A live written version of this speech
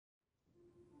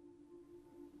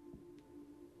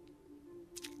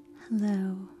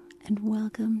Hello, and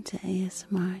welcome to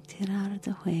ASMR Tirar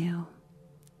de Juego.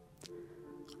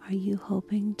 Are you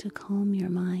hoping to calm your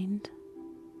mind,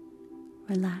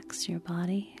 relax your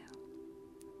body,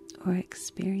 or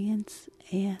experience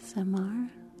ASMR?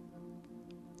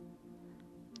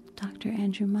 Dr.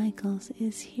 Andrew Michaels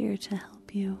is here to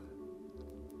help you.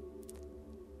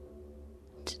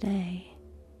 Today,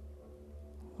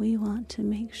 we want to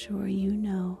make sure you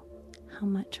know how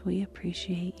much we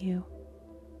appreciate you.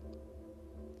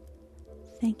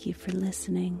 Thank you for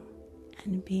listening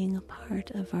and being a part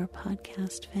of our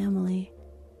podcast family.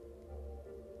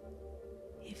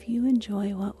 If you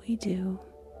enjoy what we do,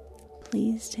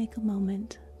 please take a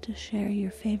moment to share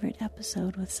your favorite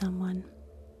episode with someone.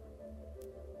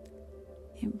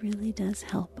 It really does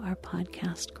help our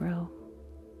podcast grow.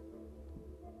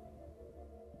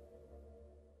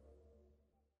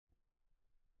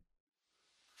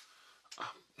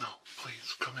 No,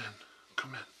 please, come in.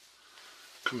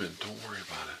 Come in, don't worry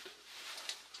about it.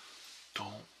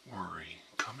 Don't worry,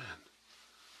 come in.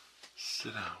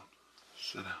 Sit down.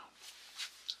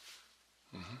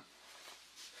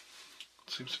 What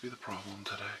seems to be the problem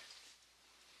today?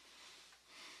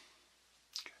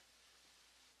 Okay.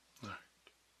 Alright.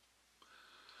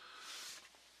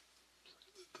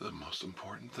 The most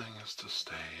important thing is to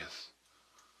stay as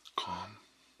calm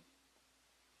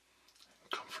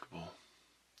and comfortable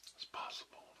as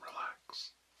possible.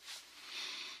 Relax.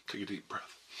 Take a deep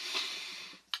breath.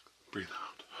 Breathe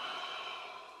out.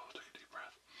 Take a deep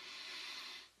breath.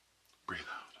 Breathe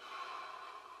out.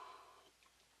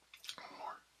 One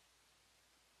more.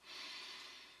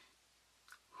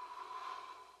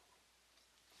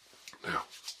 Now,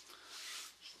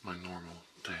 it's my normal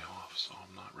day off, so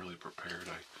I'm not really prepared.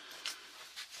 I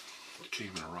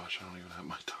came in a rush. I don't even have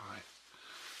my tie.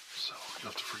 So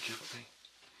you'll have to forgive me.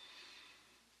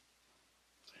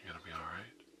 You're gonna be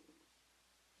alright?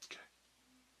 Okay.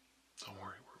 Don't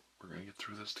worry, we're gonna get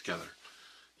through this together.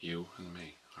 You and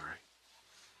me, alright?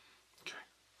 Okay.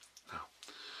 Now,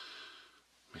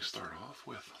 let me start off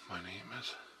with, my name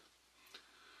is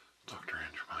Dr.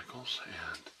 Andrew Michaels,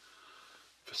 and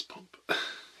fist pump.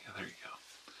 Yeah, there you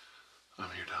go.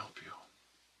 I'm here to help you.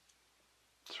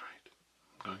 That's right.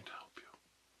 I'm going to help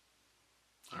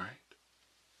you. Alright?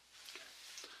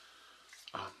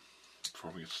 Okay.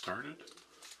 Before we get started,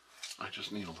 I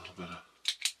just need a little bit of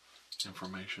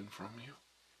information from you.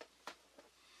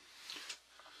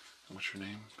 And what's your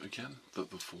name again? The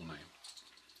full name.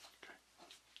 Okay.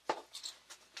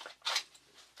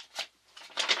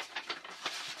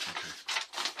 Okay.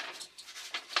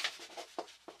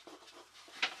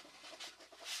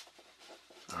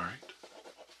 All right.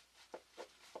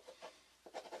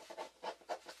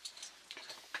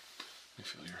 Let me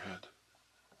feel your head.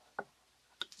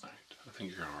 All right. I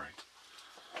think you're all right.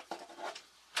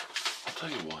 I'll tell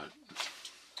you what.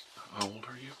 How old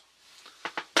are you?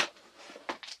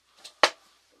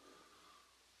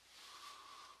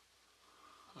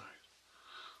 Alright.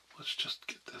 Let's just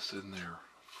get this in there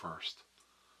first.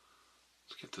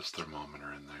 Let's get this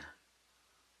thermometer in there.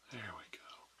 There we go.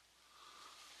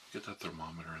 Get that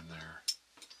thermometer in there.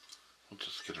 We'll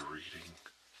just get a reading.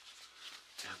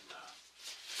 And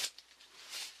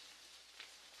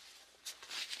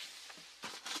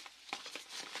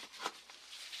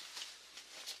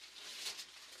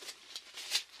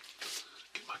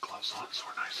gloves on so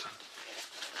we're nice and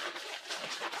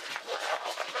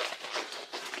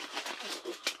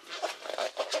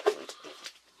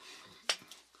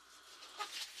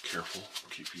careful.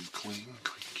 Keep you clean.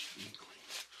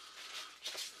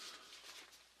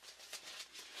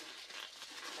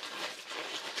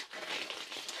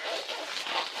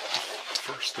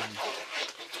 First thing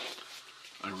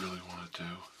I really want to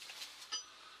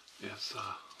do is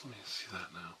let me see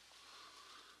that now.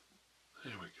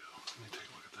 There we go. Let me take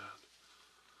a look at that.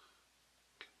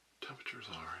 Okay. Temperature's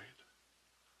alright.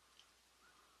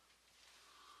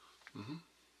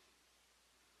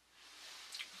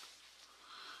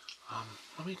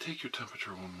 Let me take your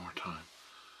temperature one more time.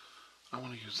 I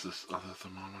want to use this other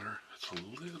thermometer. It's a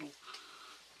little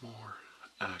more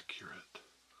accurate.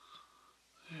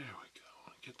 There we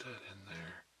go. Get that in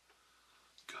there.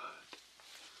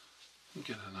 Good.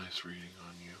 Get a nice reading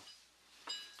on you.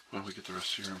 While we get the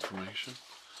rest of your information.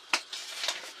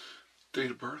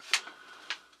 Date of birth.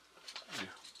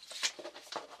 Yeah.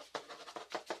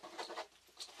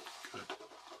 Good.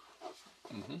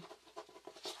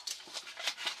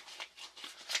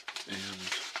 And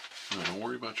no, don't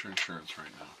worry about your insurance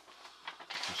right now.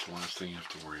 That's the last thing you have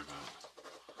to worry about.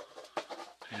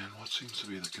 And what seems to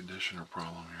be the condition or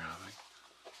problem you're having?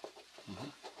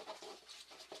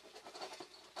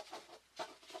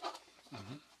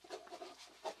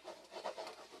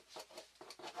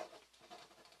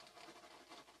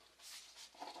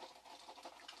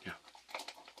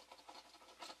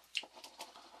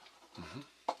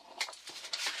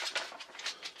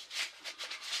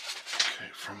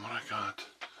 what I got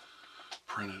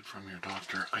printed from your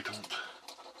doctor, I don't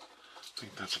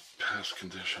think that's a past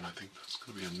condition. I think that's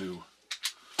going to be a new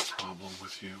problem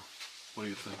with you. What do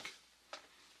you think?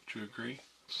 Do you agree?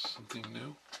 Something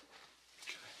new?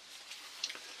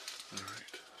 Okay.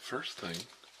 Alright. First thing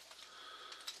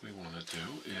we want to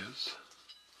do is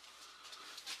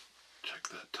check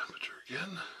that temperature again. Let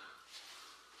me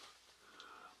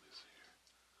see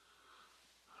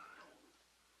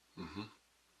here. Alright.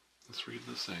 It's reading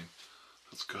the same.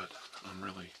 That's good. I'm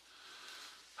really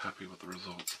happy with the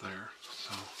results there.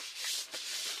 So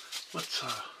let's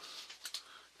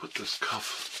put this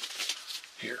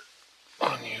cuff here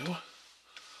on you.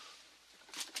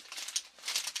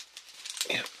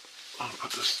 Yep, I'll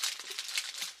put this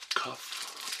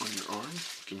cuff on your arm.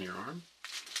 Give me your arm.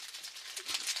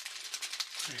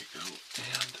 There you go.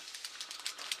 And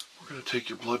we're going to take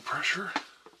your blood pressure.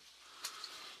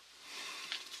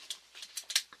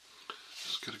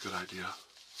 Just get a good idea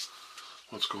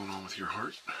what's going on with your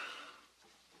heart.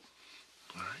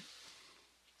 Alright.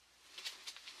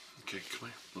 Okay, come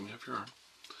here. Let me have your arm.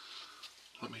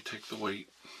 Let me take the weight.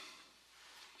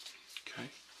 Okay.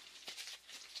 Okay,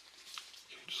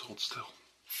 just hold still.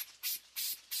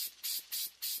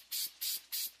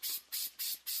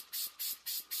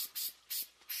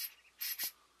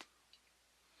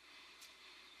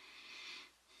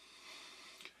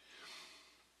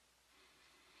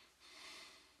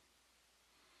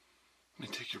 Let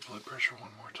me take your blood pressure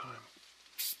one more time.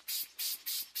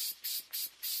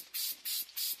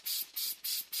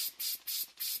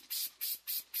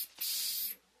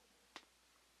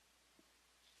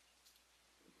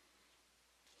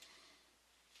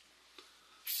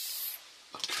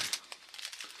 Okay.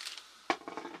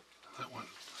 That went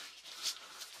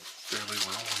fairly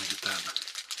well. Let me get that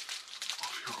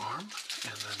off your arm.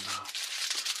 And then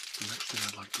the next thing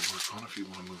I'd like to work on, if you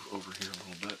want to move over here a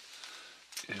little bit,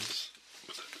 is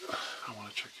I want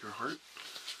to check your heart.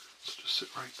 So just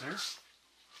sit right there.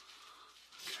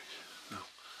 Okay, now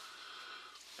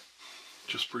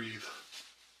just breathe.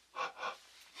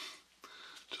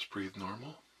 Just breathe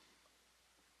normal.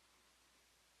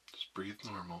 Just breathe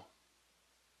normal.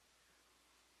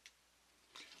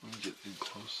 Okay, let me get in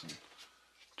close and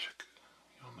check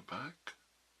you on the back.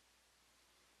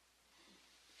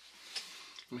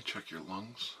 Let me check your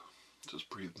lungs. Just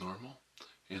breathe normal.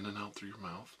 In and out through your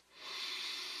mouth.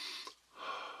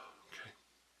 Okay.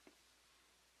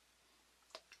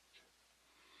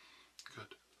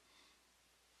 Good.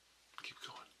 Keep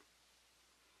going.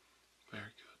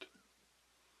 Very good.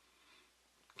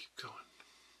 Keep going.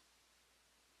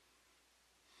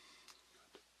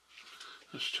 Good.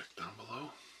 Let's check down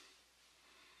below.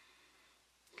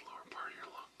 The lower part of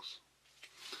your lungs.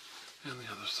 And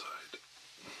the other side.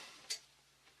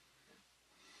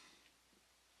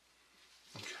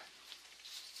 Okay.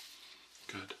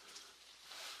 Good.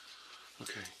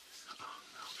 Okay. Now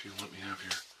if you let me have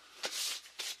your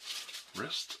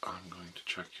wrist, I'm going to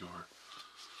check your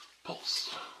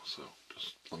pulse. So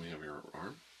just let me have your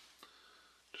arm.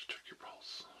 Just check your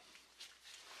pulse.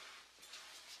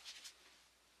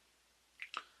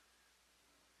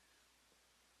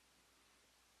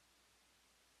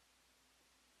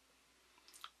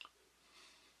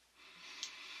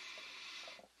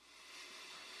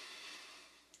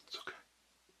 It's okay.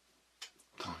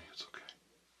 I'm telling you it's okay.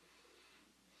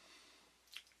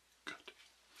 Good.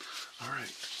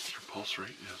 Alright, your pulse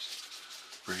rate is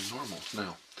very normal.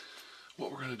 Now,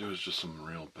 what we're going to do is just some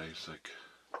real basic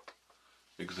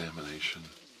examination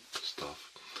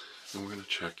stuff. And we're going to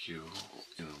check you,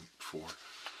 for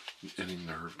any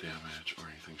nerve damage or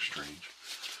anything strange.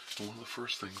 And one of the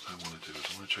first things I want to do is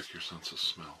I want to check your sense of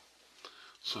smell.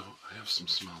 So I have some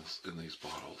smells in these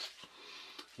bottles.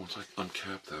 Once I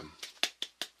uncap them,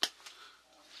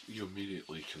 you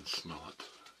immediately can smell it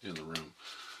in the room.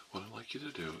 What I'd like you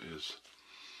to do is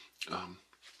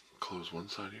close one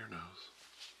side of your nose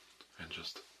and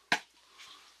just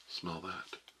smell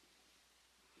that.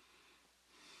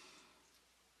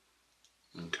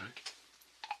 Okay.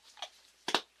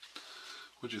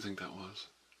 What do you think that was?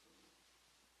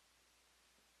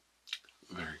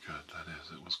 Very good, that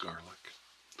is. It was garlic.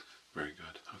 Very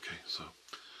good. Okay, so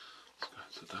let's go ahead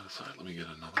and set that aside. Let me get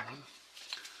another one.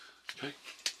 Okay.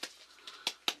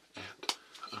 And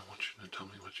I want you to tell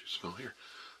me what you smell here.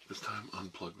 This time,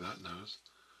 unplug that nose.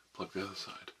 Plug the other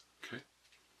side. Okay?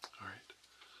 Alright.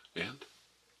 And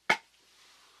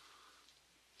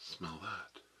smell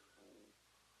that.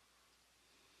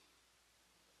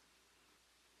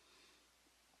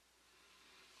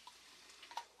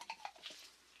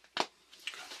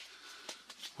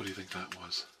 What do you think that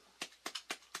was?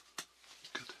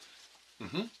 Good.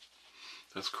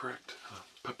 That's correct.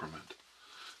 Peppermint.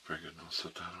 Very good. Now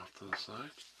set that off to the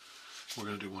side. We're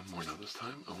going to do one more now. This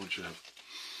time, I want you to have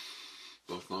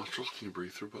both nostrils. Can you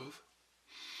breathe through both?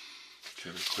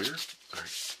 Okay, they're clear. All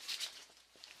right.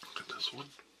 Look at this one.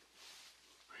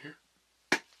 Right here.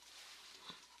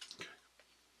 Okay.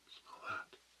 Smell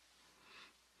that.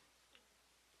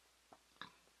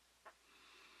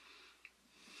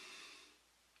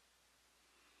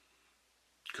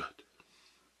 Good.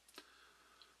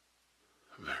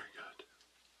 Very good.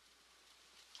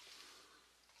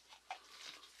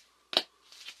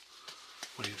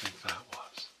 What do you think that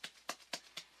was?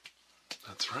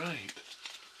 That's right.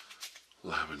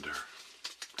 Lavender.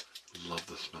 Love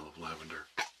the smell of lavender.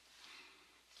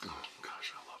 Oh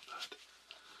gosh, I love that.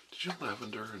 Did you know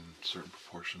lavender in certain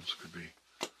proportions could be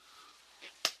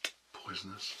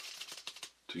poisonous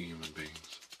to human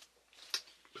beings?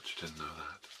 But you didn't know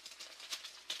that.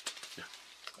 Yeah.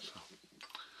 So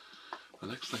the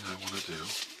next thing I want to do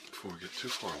before we get too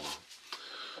far along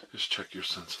is check your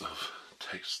sense of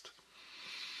taste.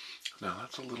 Now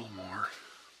that's a little more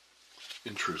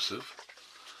intrusive.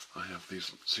 I have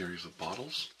these series of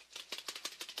bottles,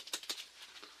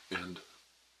 and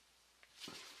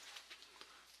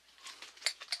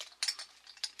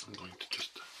I'm going to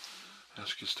just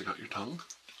ask you to stick out your tongue.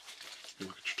 You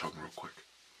look at your tongue real quick.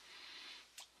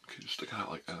 Okay, just stick it out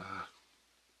like that.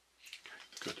 Okay,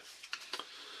 good.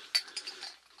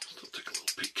 Still take a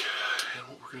little peek. And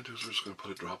what we're going to do is we're just going to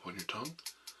put a drop on your tongue,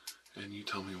 and you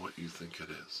tell me what you think it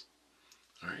is.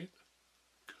 Alright?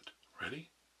 Good. Ready?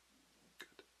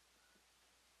 Good.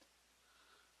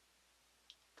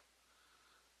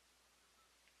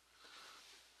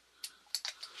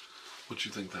 What'd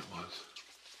you think that was?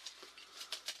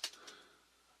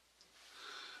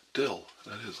 Dill.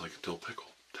 That is like a dill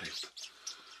pickle taste.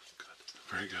 Good.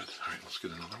 Very good. Alright, let's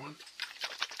get another one.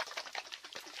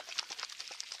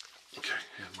 Okay,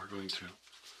 and we're going to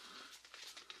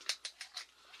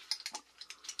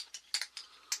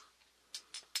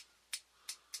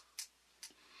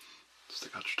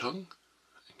stick out your tongue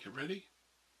and get ready.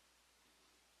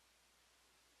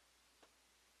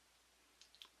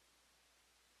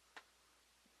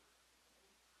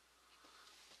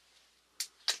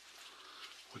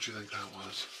 What'd you think that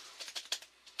was?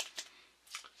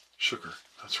 Sugar.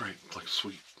 That's right, like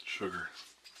sweet sugar.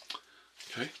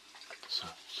 Okay, so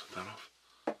set that off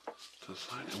to the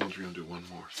side, and we're going to do one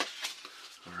more.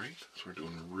 All right, so we're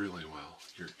doing really well.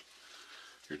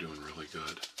 You're doing really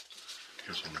good.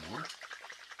 Here's one more.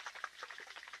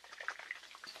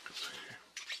 Let's see here.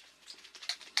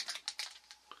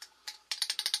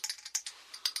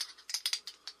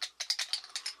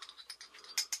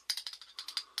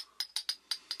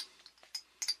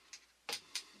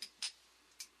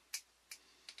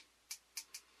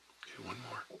 Okay, one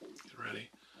more. Get ready.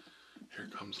 Here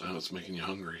it comes. I know it's making you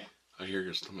hungry. I hear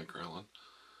your stomach growling.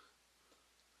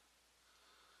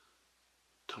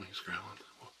 Tummy's growling.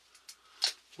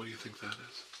 What do you think that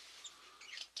is?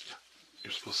 Yeah,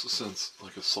 you're supposed to sense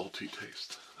like a salty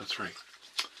taste. That's right.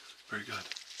 Very good.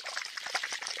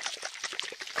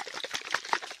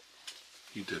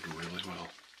 You did really well.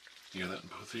 You hear that in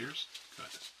both ears?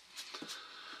 Good.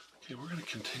 Okay, we're going to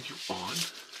continue on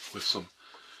with some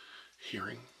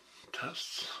hearing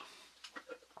tests.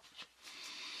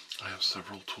 I have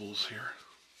several tools here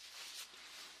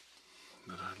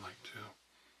that I'd like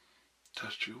to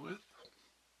test you with.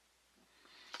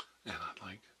 And I'd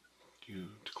like you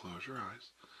to close your eyes,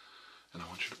 and I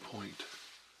want you to point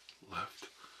left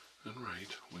and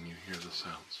right when you hear the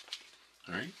sounds.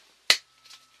 Alright?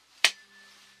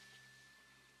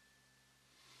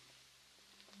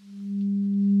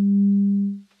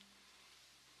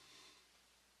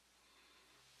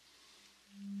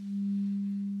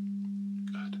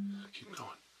 Good. Keep going.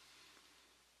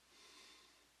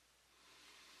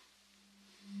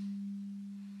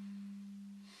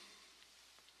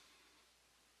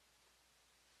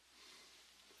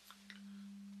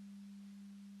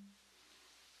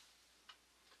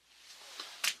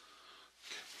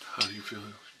 How do you feel?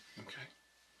 Okay.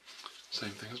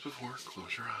 Same thing as before.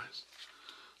 Close your eyes.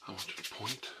 I want you to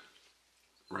point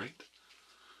right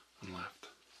and left,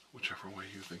 whichever way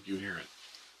you think you hear it.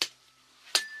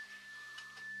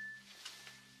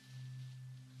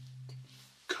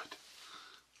 Good.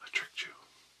 I tricked you.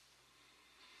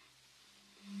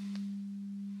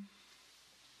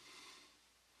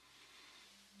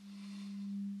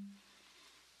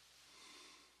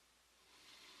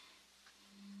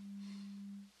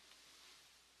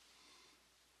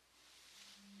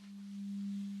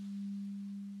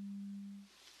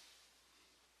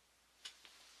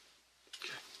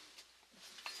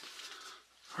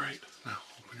 Alright, now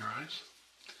open your eyes.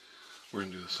 We're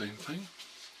going to do the same thing.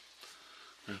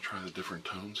 We're going to try the different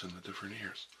tones in the different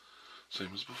ears. Same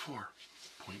as before.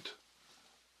 Point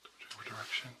whichever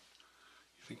direction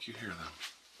you think you hear them.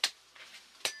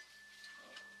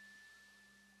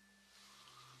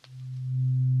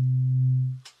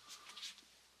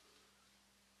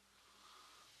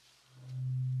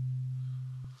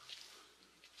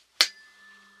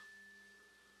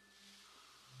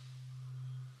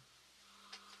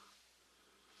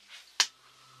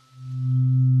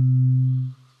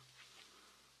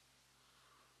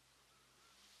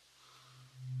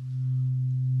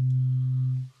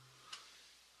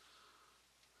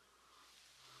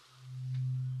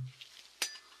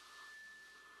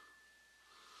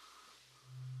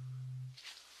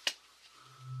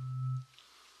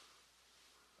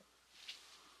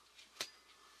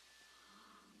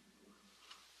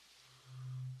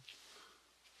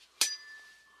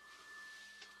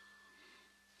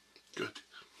 Good.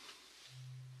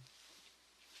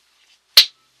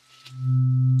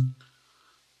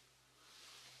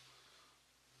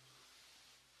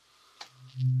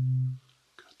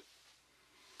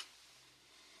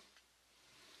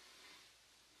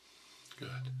 Good.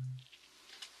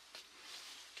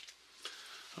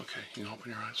 Okay, you can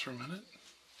open your eyes for a minute.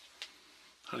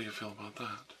 How do you feel about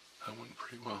that? That went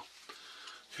pretty well.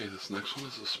 Okay, this next one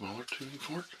is a smaller tuning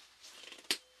fork.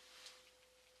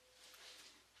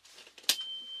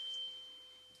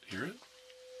 Hear it?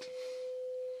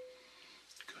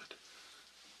 Good.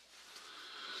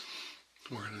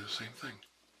 We're going to do the same thing.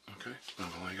 Okay, now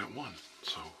I've only got one,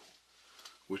 so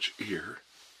which ear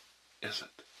is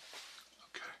it?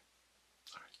 Okay.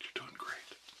 Alright, you're doing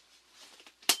great.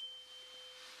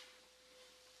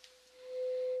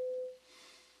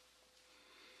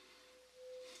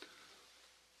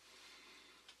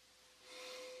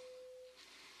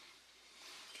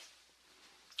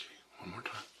 Okay, one more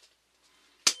time.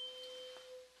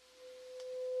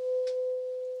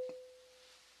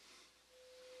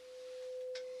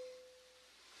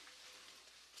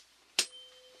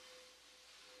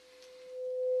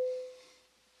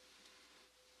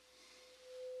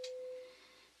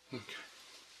 Okay.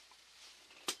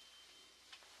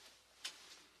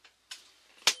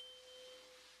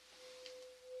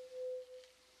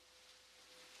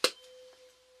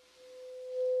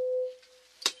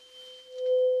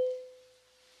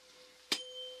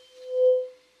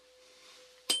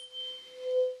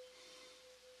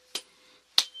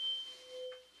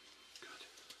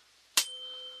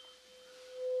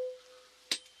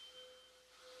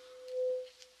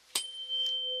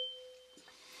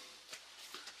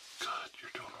 Good, you're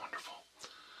doing wonderful.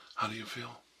 How do you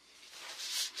feel?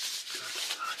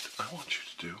 Good. Alright, I want you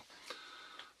to do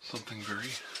something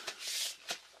very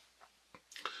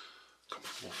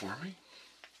comfortable for me.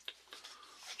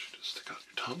 I want you to stick out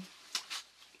your tongue.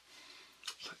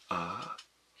 Say, ah.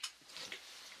 Okay.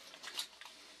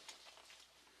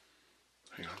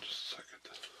 Hang on just a second.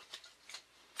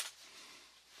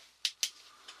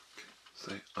 Okay.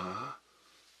 Say, ah.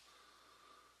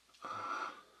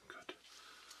 Ah. Good.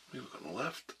 Let me look on the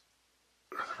left.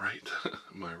 Or the right.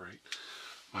 My right.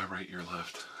 My right, your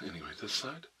left. Anyway, this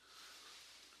side.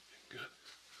 Good.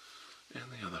 And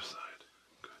the other side.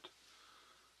 Good.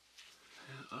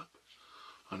 And up.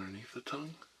 Underneath the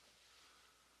tongue.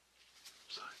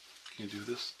 Side. Can you do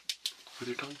this with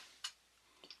your tongue?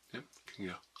 Yep. Can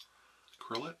you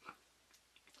curl it?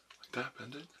 Like that.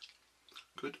 Bend it.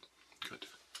 Good. Good.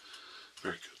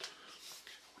 Very good.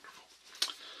 Okay, wonderful.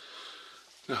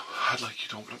 Now, I'd like you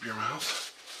to open up your mouth.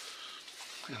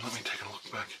 And let me take a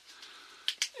look back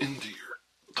into your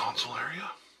tonsil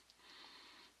area.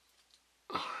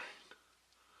 Alright.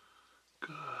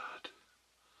 Good.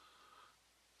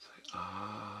 Say,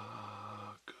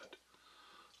 ah, good.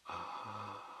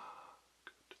 Ah,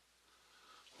 good.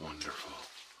 Wonderful.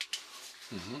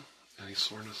 Any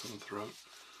soreness in the throat?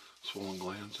 Swollen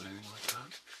glands, anything like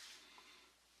that?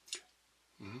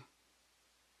 Okay.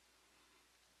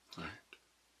 Alright.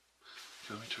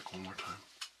 Okay, let me check one more time.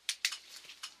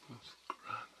 Let's look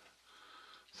around.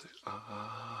 Say,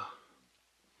 ah.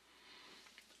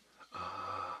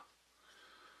 Ah.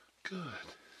 Good.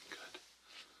 Good.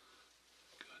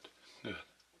 Good. Good.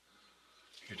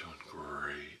 You're doing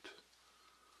great.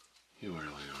 You really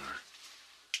are.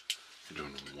 You're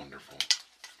doing wonderful.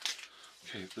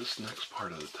 Okay, this next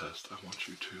part of the test, I want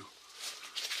you to,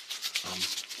 I'm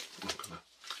going to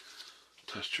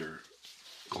test your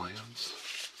glands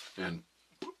and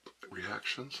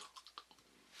reactions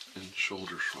and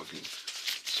shoulder shrugging.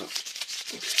 So,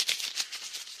 okay,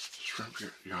 shrimp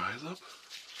your eyes up,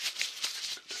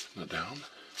 now down,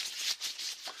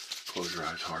 close your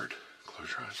eyes hard, close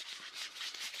your eyes,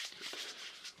 good.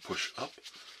 Push up,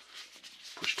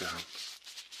 push down.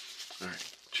 Alright,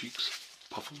 cheeks,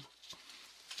 puff them.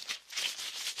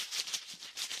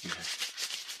 Okay,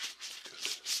 good.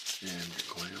 And your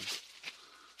glands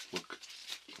look good.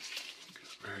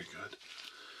 Very good.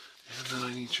 And then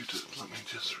I need you to, let me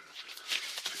just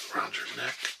feel around your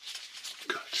neck.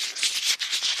 Good.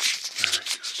 Very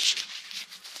good.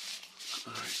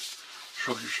 Alright,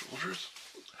 shrug your shoulders,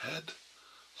 head,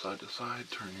 side to side,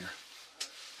 turn your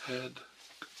head.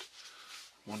 Good.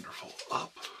 Wonderful.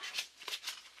 Up,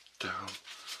 down.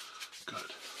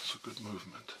 Good. So good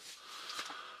movement.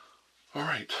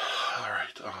 Alright,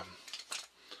 alright.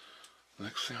 The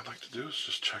next thing I'd like to do is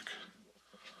just check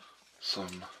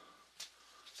some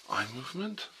eye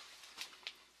movement.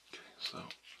 Okay, so I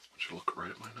want you to look right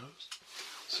at my nose.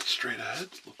 Sit straight ahead,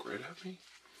 look right at me.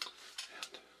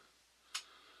 And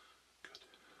good.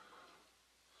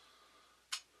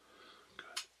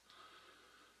 Good.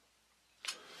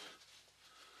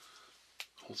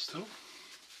 Hold still.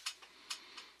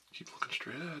 Keep looking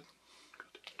straight ahead.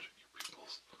 Good. Check your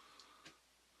pupils.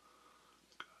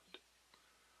 Good.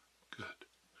 Good.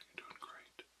 You're doing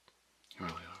great. You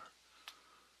really are.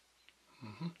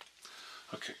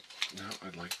 Okay, now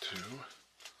I'd like to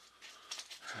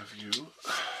have you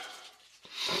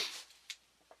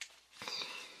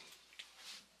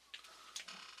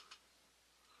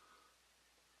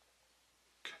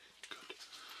okay, good.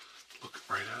 Look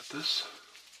right at this.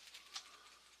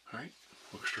 Alright,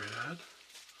 look straight ahead.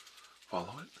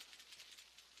 Follow it.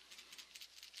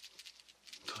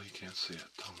 Until you can't see it,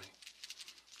 tell me.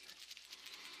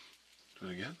 Okay. Do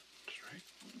it again. Straight.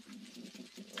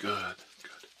 Good,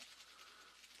 good,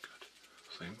 good.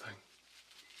 Same thing.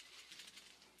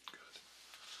 Good.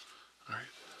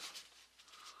 Alright.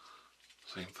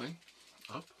 Same thing.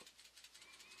 Up.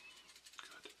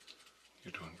 Good.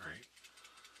 You're doing great.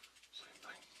 Same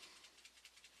thing.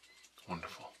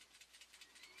 Wonderful.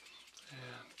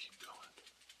 And keep going.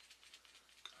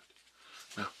 Good.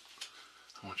 Now,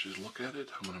 I want you to look at it.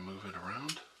 I'm going to move it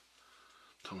around.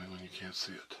 Tell me when you can't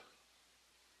see it.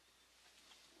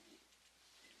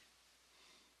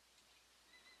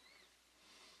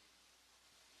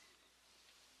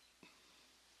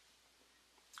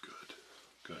 Good.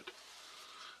 Good.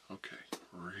 Okay.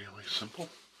 Really simple.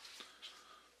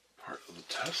 Part of the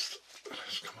test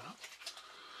is coming up.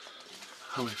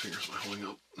 How many fingers am I holding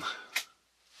up?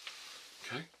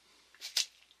 Okay.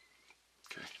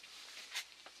 Okay.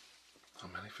 How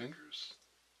many fingers?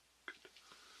 Good.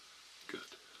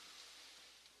 Good.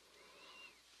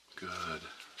 Good.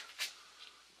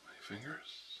 How many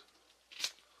fingers?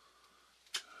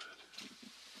 Good.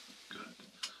 Good.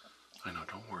 I know,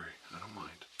 don't worry. I don't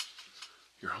mind.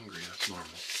 You're hungry, that's normal.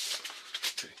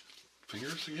 Okay.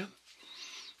 Fingers again?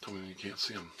 Tell me when you can't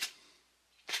see them.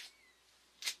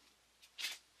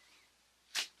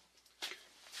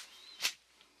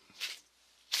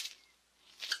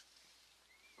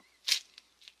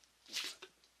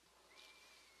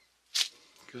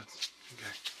 Good.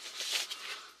 Okay.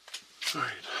 All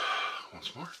right.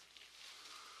 Once more.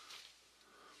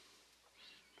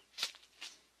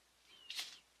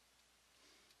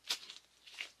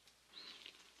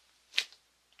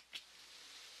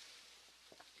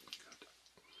 Good.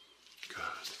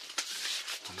 Good.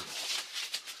 Wonderful.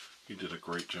 You did a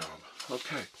great job.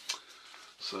 Okay.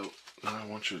 So now I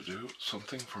want you to do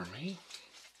something for me.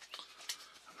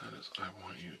 And that is I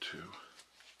want you to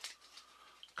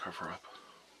cover up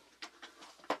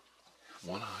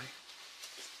one eye,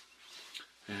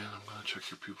 and I'm going to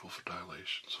check your pupil for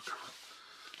dilation. So cover up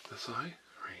this eye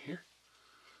right here.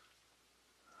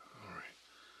 All right.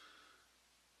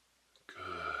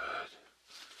 Good.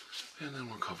 And then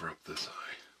we'll cover up this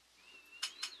eye.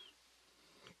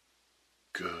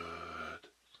 Good.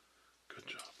 Good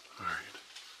job. All right.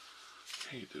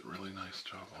 Hey, you did a really nice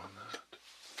job on that.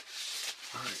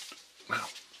 All right. Now,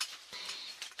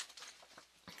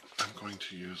 I'm going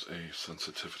to use a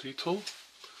sensitivity tool,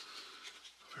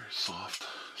 a very soft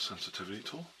sensitivity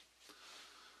tool,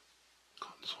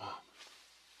 cotton swab.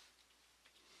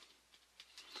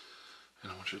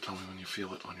 And I want you to tell me when you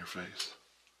feel it on your face.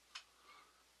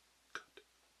 Good.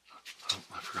 Oh,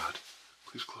 I forgot.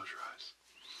 Please close your eyes.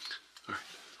 All right,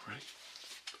 ready?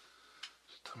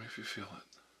 Just tell me if you feel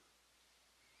it.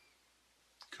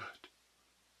 Good.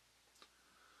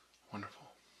 Wonderful.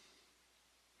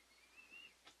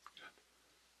 Good.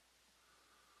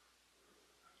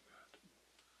 Good. Good.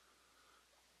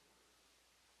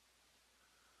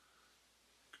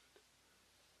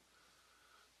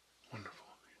 Wonderful.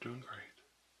 You're doing great.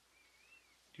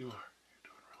 You are. You're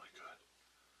doing really good.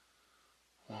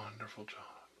 Wonderful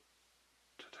job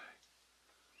today.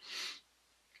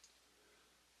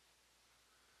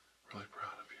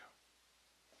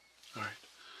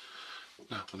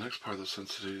 Now, the next part of the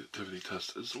sensitivity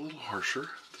test is a little harsher.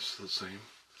 This is the same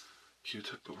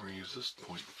Q-tip, but we're going to use this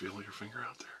point. Feel your finger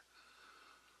out there.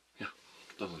 Yeah,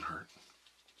 doesn't hurt.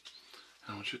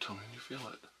 And I want you to tell me when you feel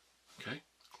it. Okay?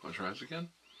 Close your eyes again.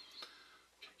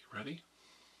 Okay, you ready?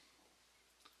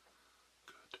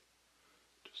 Good.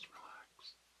 Just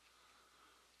relax.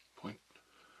 Point,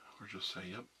 or just say,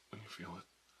 yep, when you feel it.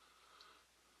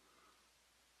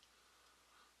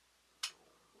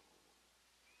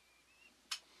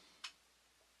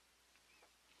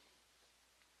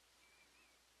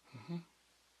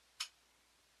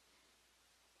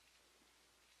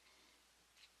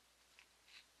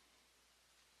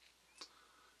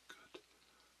 Good.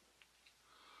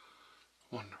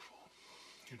 Wonderful.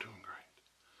 You're doing great.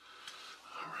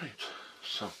 All right.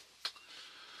 So,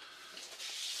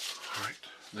 all right.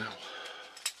 Now,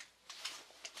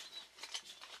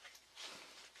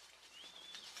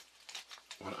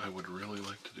 what I would really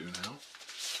like to do now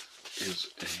is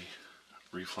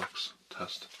a reflex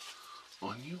test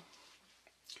on you.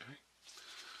 Okay.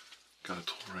 Got a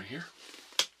tool right here.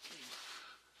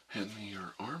 Hand me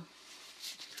your arm.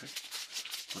 Okay.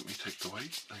 Let me take the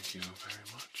weight. Thank you very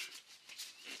much.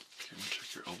 Okay, let me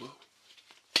check your elbow.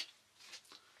 Okay.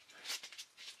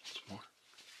 Once more.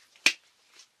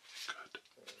 Good.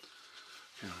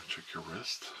 Okay, I'm going to check your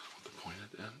wrist with the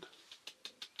pointed end.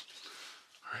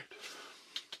 Alright.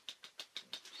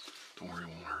 Don't worry, it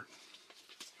won't hurt.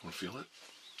 You want to feel it?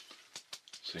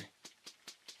 See?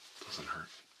 Doesn't hurt.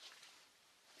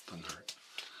 Doesn't hurt.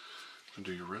 I'm going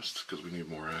to do your wrist because we need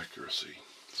more accuracy.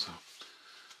 So,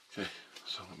 okay,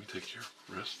 so let me take your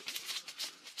wrist.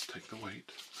 Take the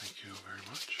weight. Thank you very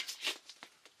much.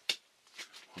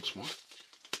 Once more.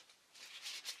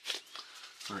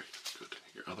 Alright, good.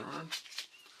 Your other arm.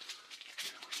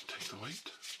 Okay, let me take the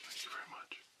weight. Thank you very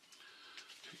much.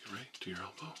 Okay, you ready? Do your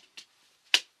elbow.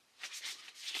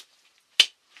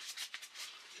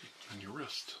 Okay, and your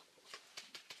wrist.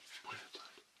 Point it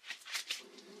side.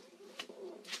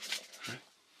 Okay.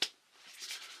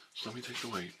 So let me take the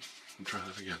weight and try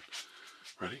that again.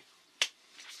 Ready?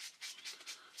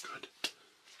 Good.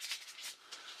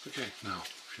 Okay, now,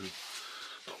 if you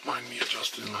don't mind me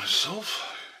adjusting myself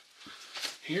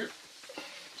here.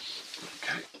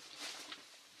 Okay.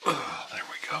 There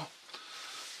we go.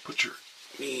 Put your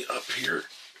knee up here.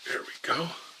 There we go.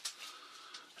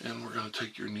 And we're going to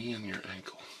take your knee and your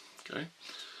ankle. Okay?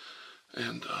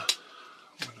 And I'm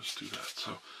going to just do that.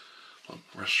 So,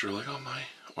 rest your leg on my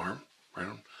arm, right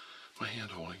on my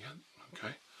hand holding it.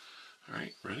 Okay?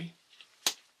 Alright, ready?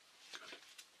 Good.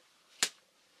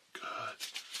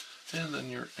 Good. And then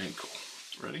your ankle.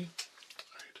 Ready?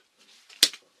 Alright.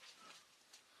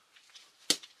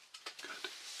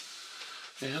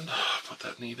 Good. And put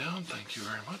that knee down. Thank you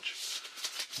very much.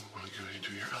 We're going to go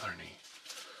into your other knee.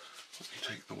 Let me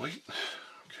take the weight.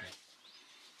 Okay.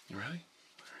 You ready?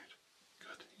 Alright.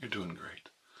 Good. You're doing great.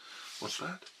 What's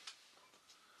that?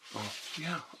 Oh,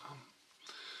 yeah.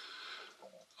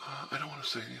 I don't want to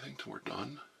say anything till we're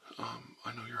done.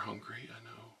 I know you're hungry. I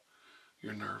know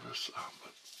you're nervous.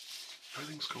 But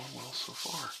everything's going well so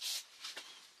far.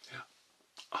 Yeah.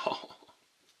 Oh.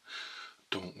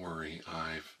 Don't worry.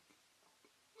 I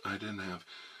didn't have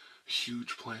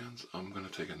huge plans. I'm going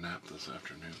to take a nap this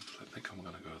afternoon. I think I'm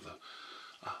going to go to the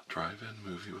drive-in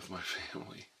movie with my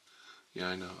family. Yeah,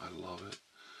 I know. I love it.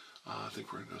 I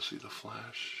think we're going to go see The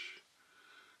Flash.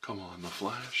 Come on, The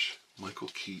Flash. Michael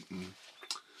Keaton.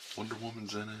 Wonder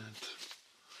Woman's in it.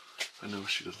 I know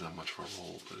she doesn't have much of a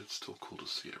role, but it's still cool to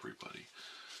see everybody.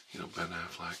 You know, Ben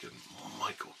Affleck and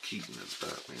Michael Keaton as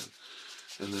Batman.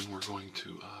 And then we're going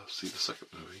to see the second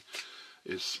movie.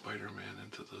 Is Spider-Man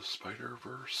Into the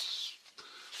Spider-Verse.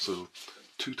 So,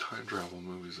 2 time travel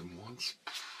movies in once.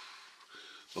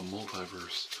 The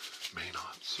multiverse may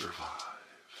not survive.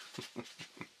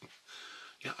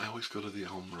 Yeah, I always go to the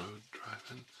Elm Road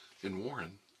Drive-In in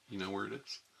Warren. You know where it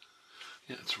is?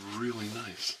 Yeah, it's really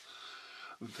nice.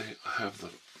 They have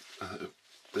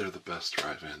they're the best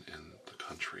drive-in in the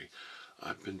country.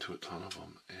 I've been to a ton of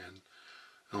them, and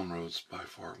Elm Road's by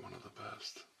far one of the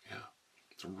best. Yeah.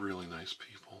 They're really nice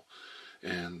people,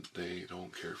 and they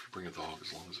don't care if you bring a dog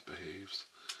as long as it behaves.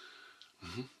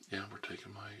 Yeah, we're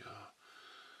taking my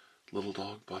little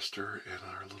dog Buster and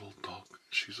our little dog,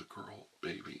 she's a girl,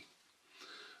 Baby.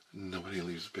 Nobody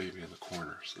leaves Baby in the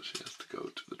corner, so she has to go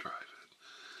to the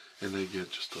drive-in. And they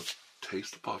get just a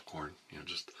taste of popcorn,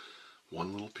 just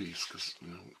one little piece, because,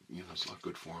 it's not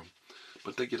good for them.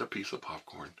 But they get a piece of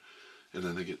popcorn, and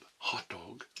then they get hot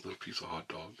dog, a little piece of hot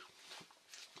dog.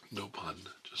 No bun,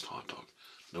 just hot dog.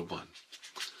 No bun.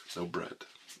 No bread,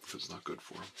 because it's not good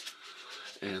for them.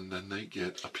 And then they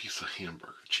get a piece of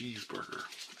hamburger, cheeseburger.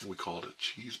 We called it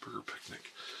cheeseburger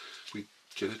picnic. We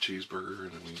get a cheeseburger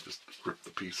and then we just rip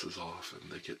the pieces off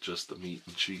and they get just the meat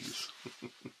and cheese.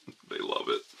 They love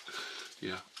it.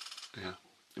 Yeah, yeah.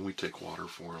 And we take water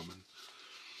for them and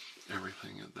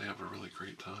everything, and they have a really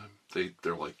great time.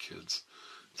 They're like kids.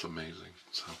 It's amazing.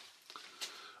 So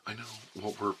I know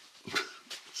what we're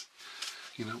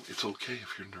it's okay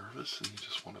if you're nervous and you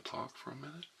just want to talk for a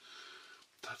minute.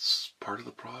 That's part of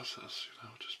the process,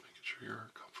 just making sure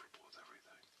you're comfortable with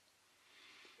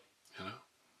everything.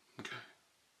 Okay.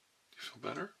 You feel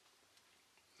better?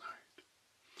 Alright.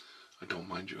 I don't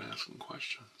mind you asking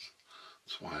questions.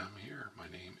 That's why I'm here. My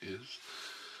name is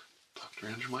Dr.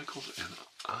 Andrew Michaels, and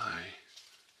I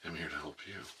am here to help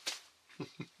you.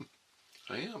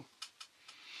 I am.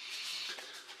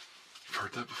 You've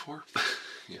heard that before?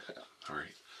 Yeah.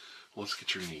 Alright. Well, let's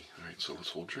get your knee. Alright, so let's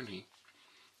hold your knee.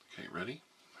 Okay, ready?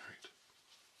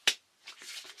 Alright.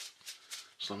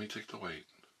 So let me take the weight.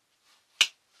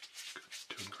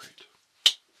 Good. Doing great.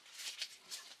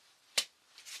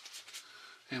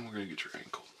 And we're going to get your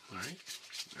ankle. Alright?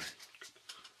 Alright.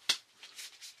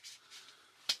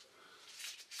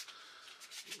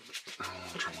 I don't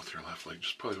want to trouble with your left leg,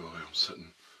 just probably the way I'm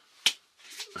sitting.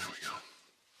 There we go.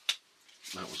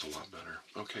 That was a lot better.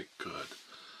 Okay, good.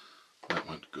 That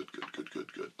went good.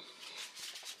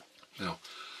 Now,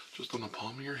 just on the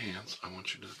palm of your hands, I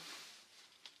want you to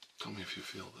tell me if you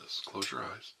feel this. Close your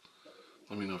eyes.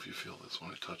 Let me know if you feel this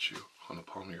when I touch you on the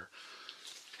palm of your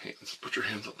hands. Put your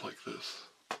hands up like this.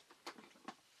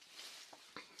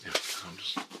 Yeah, I'm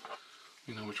just,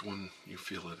 which one you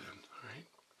feel it in, alright?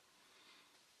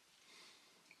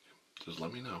 Just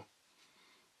let me know.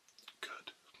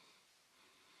 Good.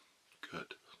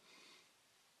 Good.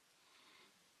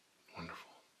 Wonderful.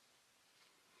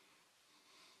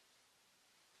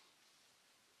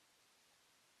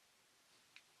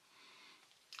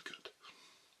 Good.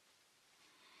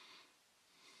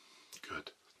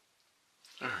 Good.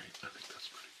 Alright, I think that's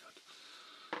pretty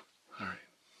good. Alright.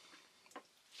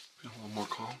 Feel a little more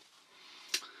calm?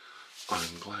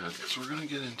 I'm glad, because we're going to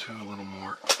get into a little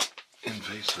more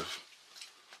invasive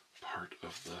part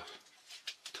of the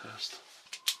test.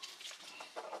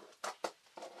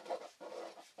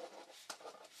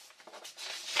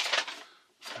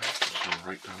 Alright, just going to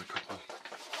write down a couple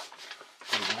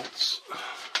results.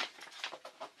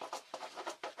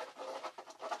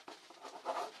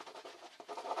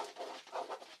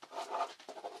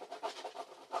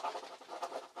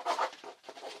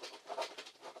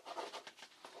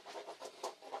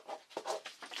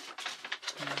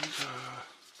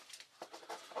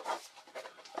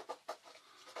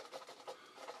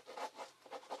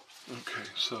 Okay,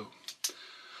 so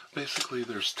basically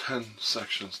there's 10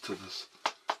 sections to this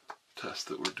test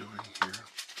that we're doing here.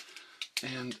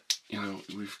 And,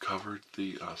 we've covered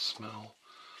the smell,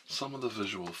 some of the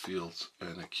visual fields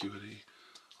and acuity,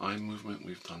 eye movement,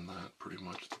 we've done that pretty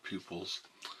much, the pupils,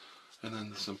 and then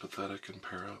the sympathetic and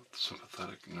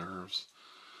parasympathetic nerves,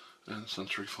 and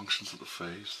sensory functions of the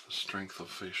face, the strength of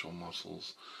facial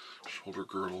muscles, shoulder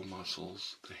girdle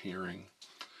muscles, the hearing,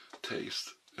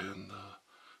 taste, and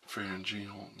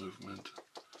pharyngeal movement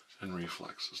and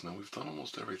reflexes. Now we've done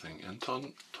almost everything, and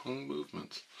tongue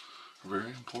movements are very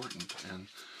important, and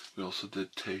we also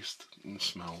did taste and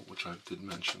smell, which I did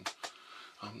mention.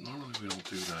 Normally we don't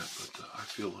do that, but I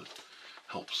feel it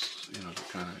helps, to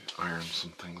kind of iron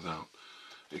some things out.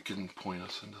 It can point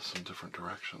us into some different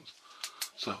directions.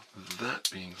 So that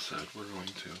being said, we're going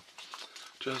to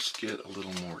just get a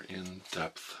little more in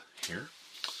depth here.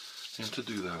 And to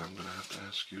do that, I'm going to have to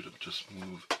ask you to just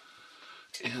move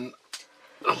in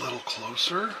a little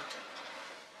closer.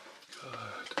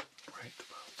 Good. Right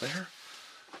about there.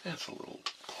 And it's a little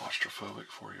claustrophobic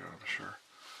for you, I'm sure.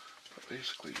 But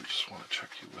basically, we just want to check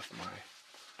you with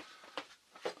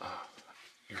my...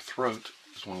 your throat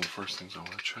is one of the first things I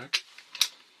want to check.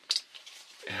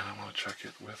 And I want to check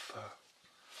it with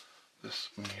this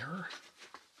mirror.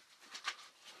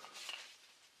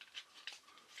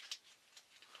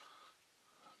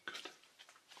 Good.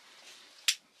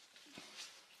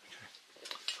 Okay.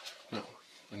 Now,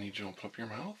 I need you to open up your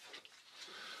mouth.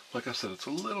 Like I said, it's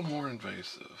a little more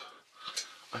invasive.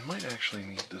 I might actually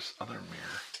need this other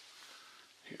mirror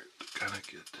here to kind of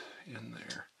get in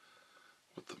there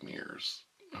with the mirrors.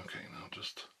 Okay, now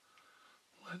just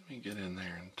let me get in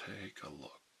there and take a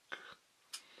look.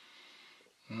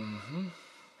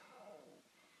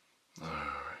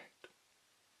 Alright.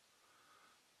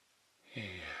 Yeah,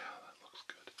 that looks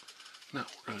good. Now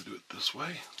we're going to do it this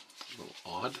way. A little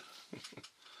odd.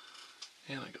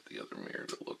 And I got the other mirror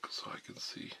to look so I can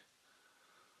see.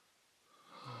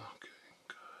 Okay,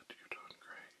 good.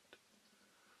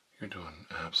 You're doing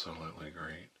absolutely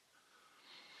great.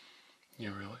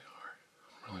 You really are.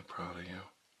 I'm really proud of you.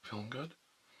 Feeling good?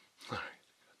 Alright,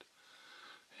 good.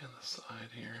 And the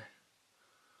side here.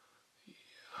 Yeah.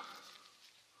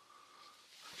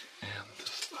 Okay, and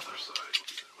this other side. We'll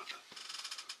get it with it.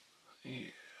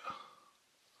 Yeah.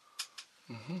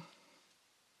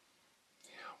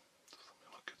 Yeah. Just let me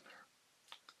look in there.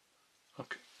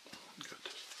 Okay, good.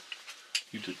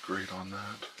 You did great on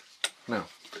that. Now,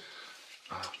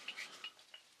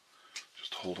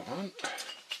 just hold on.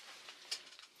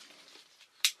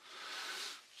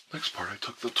 Next part, I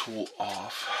took the tool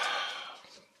off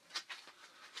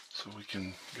so we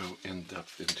can go in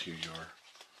depth into your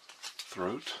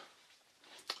throat.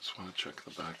 Just want to check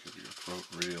the back of your throat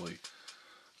really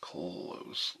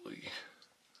closely.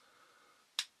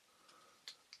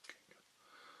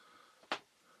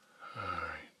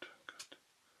 Alright,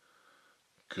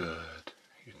 good. Good.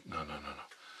 No.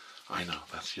 I know,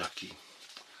 that's yucky.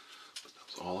 But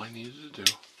that's all I needed to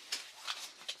do.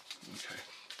 Okay,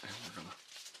 and we're gonna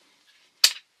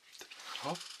take that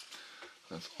off.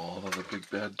 That's all of the big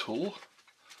bad tool.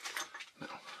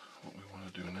 Now, what we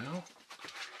want to do now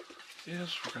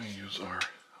is we're going to use our,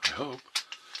 I hope,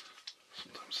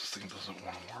 sometimes this thing doesn't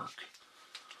want to work.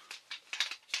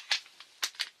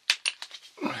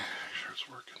 Make sure it's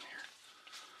working here.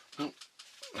 Nope,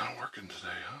 not working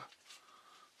today, huh?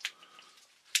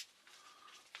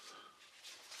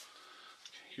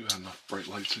 Okay, you have enough bright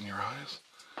lights in your eyes.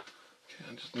 Okay,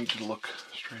 I just need you to look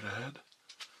straight ahead.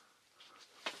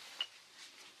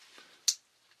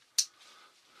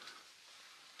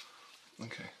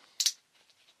 Okay.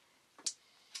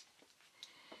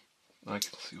 I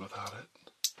can see without it.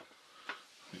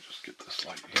 Let me just get this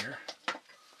light here.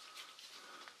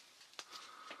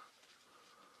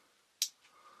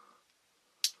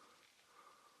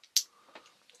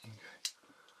 Okay.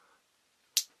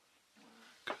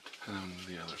 Good. And then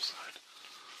the other side.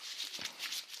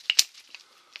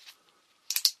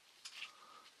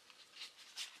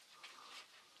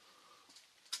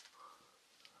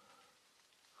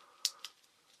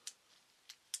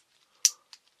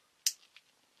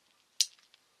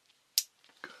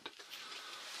 Good.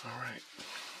 All right.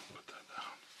 Put that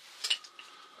down.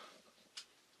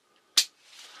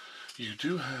 You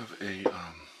do have a,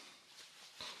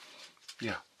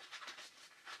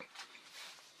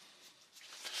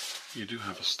 you do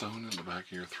have a stone in the back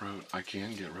of your throat. I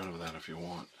can get rid of that if you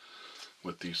want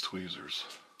with these tweezers.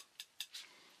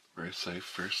 Very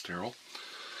safe, very sterile.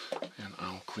 And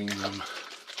I'll clean them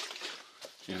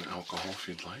in alcohol if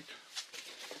you'd like.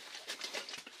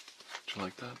 Would you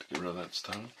like that to get rid of that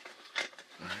stone?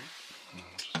 Alright. We'll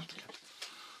just have to get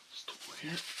this tool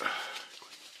here.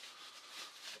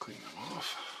 Clean them off.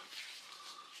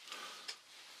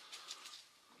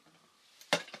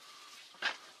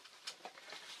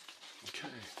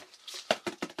 Okay.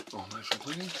 All nice and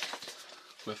clean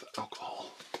with alcohol.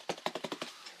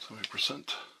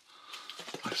 70%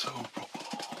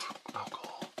 isopropyl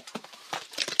alcohol.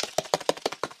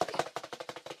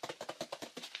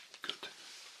 Good.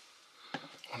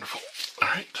 Wonderful.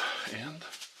 Alright, and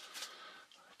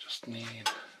I just need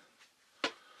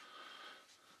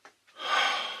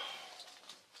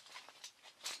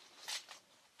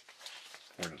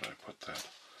where did I put that?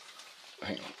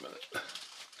 Hang on a minute.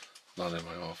 Not in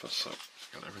my office, so I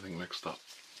got everything mixed up.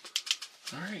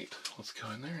 Alright, let's go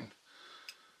in there and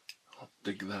I'll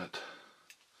dig that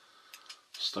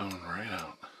stone right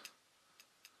out.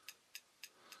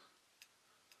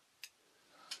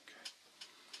 Okay,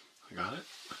 I got it.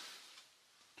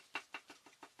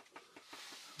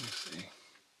 Let me see.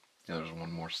 Yeah, there's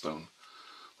one more stone.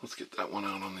 Let's get that one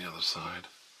out on the other side.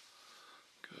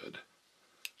 Good.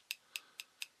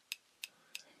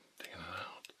 Taking it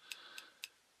out.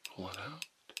 Pull it out.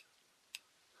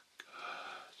 Good.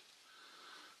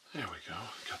 There we go.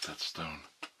 Got that stone.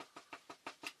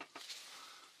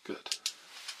 Good.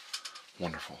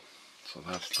 Wonderful. So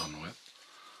that's done with.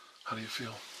 How do you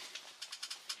feel?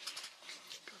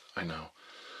 Good. I know.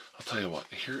 I'll tell you what.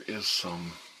 Here is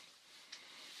some.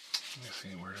 Let me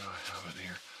see. Where do I have it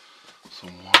here?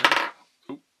 Some water.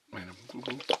 Oop. Made a boo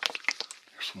boo.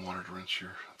 Here's some water to rinse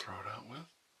your throat out with.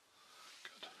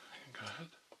 Good. You can go ahead.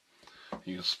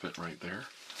 You can spit right there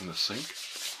in the sink.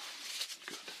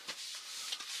 Good.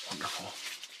 Wonderful.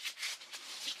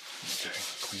 Okay.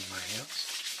 Clean my hands.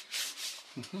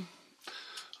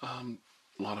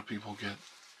 A lot of people get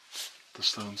the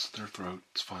stones in their throat.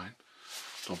 It's fine.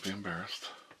 Don't be embarrassed.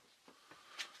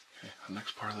 Okay, the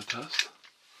next part of the test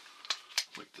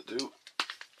I'd like to do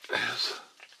is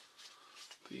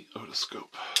the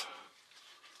otoscope.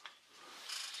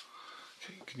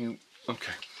 Okay, can you,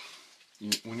 okay,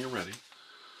 When you're ready.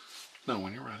 No,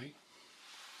 when you're ready.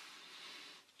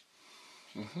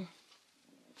 Alright.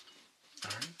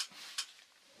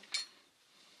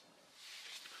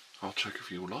 I'll check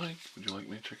if you would like. Would you like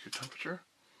me to check your temperature?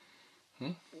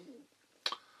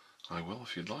 I will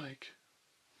if you'd like.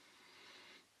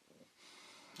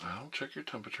 I'll check your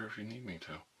temperature if you need me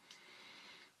to.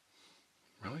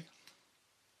 Really?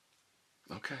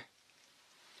 Okay.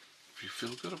 If you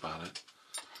feel good about it,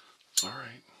 it's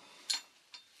alright.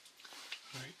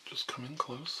 Alright, just come in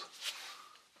close.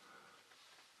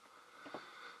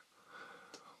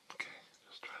 Okay,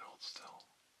 just try to hold still.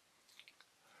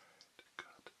 Alright,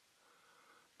 good.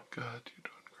 Good, you're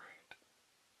doing great.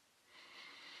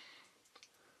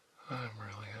 I'm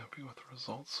really happy with the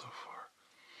results so far.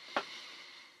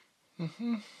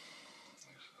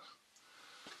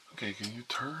 Okay, can you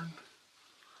turn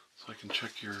so I can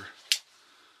check your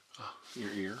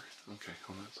ear? Okay,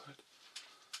 on that side.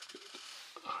 Good.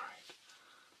 Alright.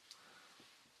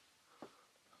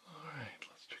 Alright,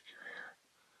 let's check your ear.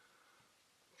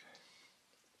 Okay.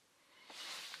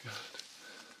 Good.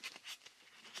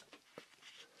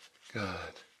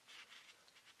 Good.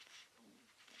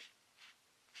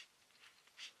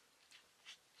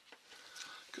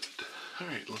 Good.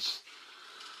 Alright, let's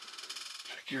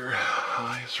check your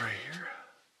eyes right here.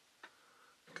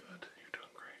 Good, you're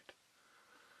doing great.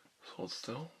 Just hold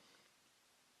still.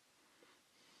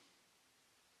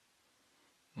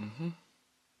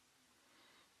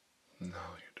 No,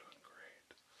 you're doing great.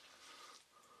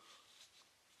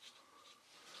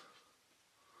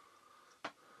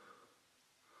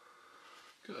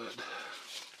 Good.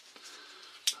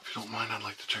 If you don't mind, I'd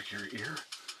like to check your ear.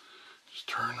 Just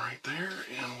turn right there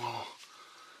and we'll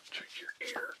check your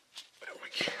ear if we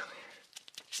can.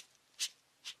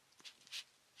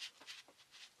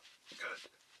 Good.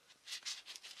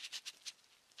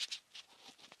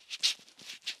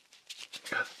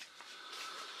 Good.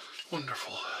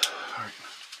 Wonderful. Alright.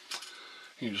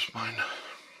 You just mind?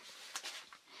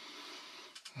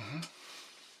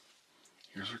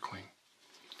 Ears are clean.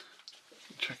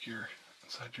 Check your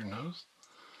inside your nose.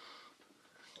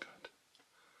 Good.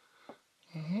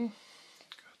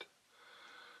 Good.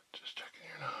 Just checking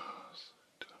your nose.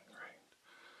 Doing great.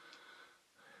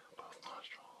 Both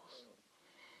nostrils.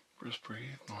 Just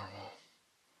breathe normal.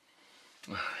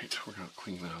 Alright, we're going to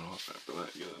clean that off after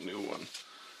that. Get a new one.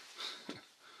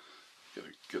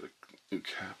 Get a new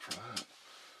cap for that.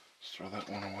 Just throw that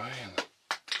one away and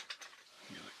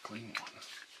get a clean one.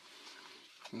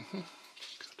 Good.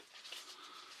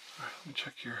 Alright, let me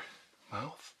check your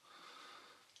mouth.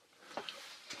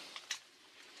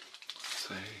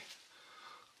 Say,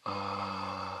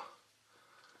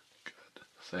 good.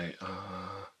 Say, good.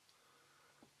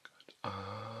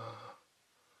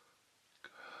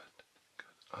 Good.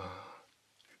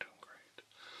 You're doing great.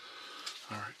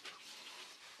 Alright.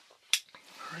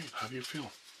 Alright, how do you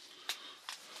feel?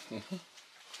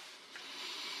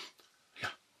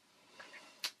 Yeah.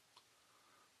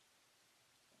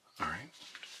 Alright.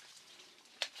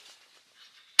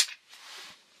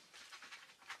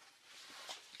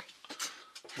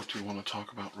 What do you want to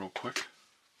talk about real quick?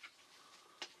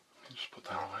 Let me just put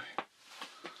that away.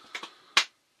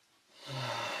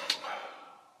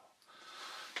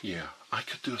 Yeah, I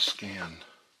could do a scan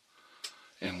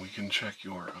and we can check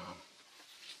your,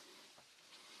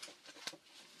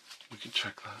 we can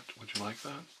check that. Would you like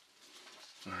that?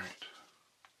 Alright.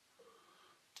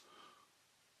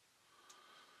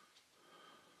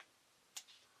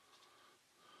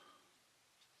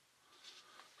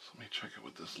 So let me check it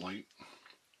with this light.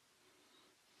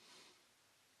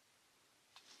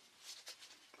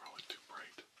 Probably too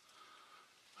bright.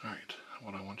 Alright,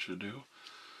 what I want you to do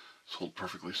is hold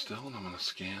perfectly still and I'm going to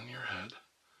scan your head.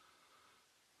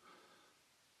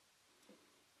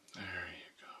 There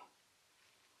you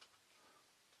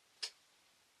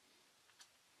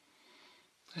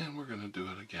go. And we're going to do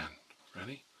it again.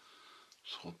 Ready?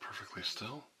 Just hold perfectly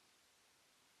still.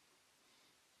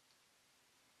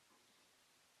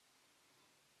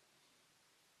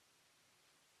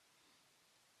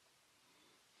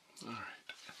 Alright.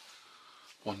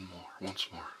 Once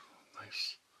more.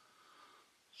 Nice,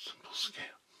 simple scan.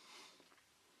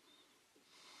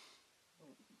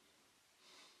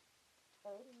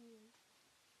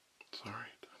 It's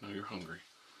alright. I know you're hungry.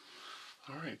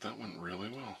 Alright, that went really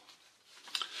well.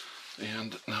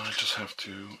 And now I just have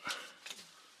to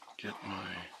get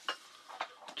my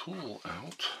tool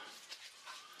out.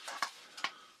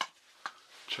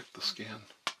 Check the scan.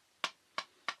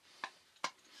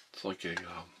 It's like the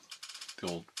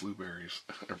old blueberries.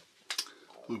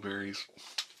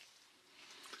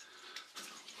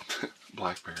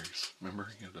 Blackberries. Remember?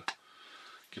 You had to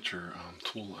get your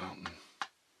tool out and,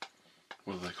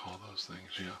 what do they call those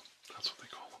things? Yeah, that's what they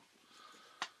call them.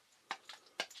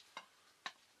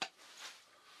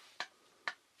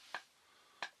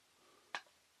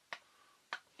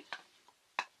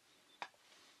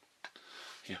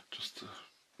 Yeah, just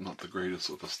not the greatest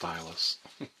with a stylus,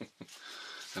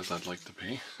 as I'd like to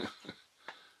be, as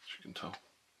you can tell.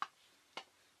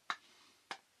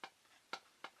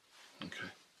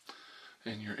 Okay,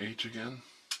 and your age again?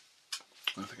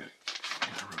 I think I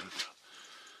wrote it down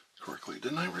correctly.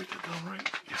 Didn't I write it down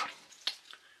right? Yeah.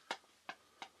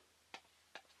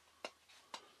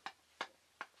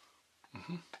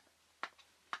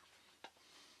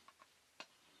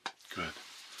 Good.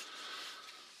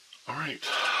 All right.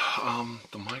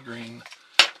 The migraine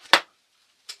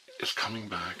is coming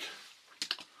back.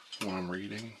 What I'm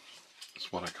reading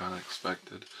is what I kind of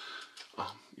expected.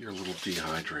 You're a little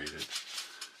dehydrated.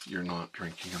 You're not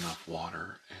drinking enough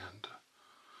water, and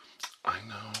I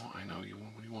know you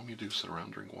want me to sit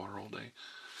around drink water all day.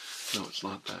 No, it's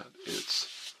not that.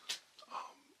 It's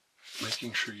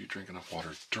making sure you drink enough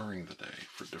water during the day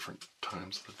for different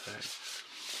times of the day.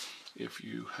 If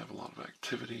you have a lot of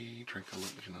activity, drink a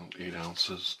little, 8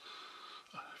 ounces.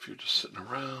 If you're just sitting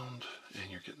around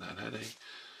and you're getting that headache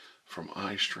from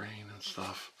eye strain and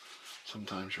stuff,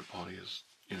 sometimes your body is,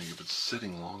 you've been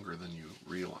sitting longer than you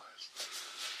realize,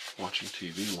 watching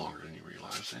TV longer than you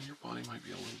realize, and your body might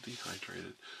be a little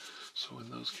dehydrated. So in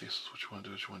those cases, what you want to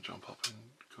do is you want to jump up and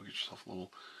go get yourself a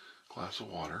little glass of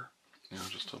water,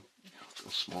 just a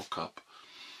small cup,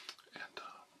 and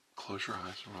close your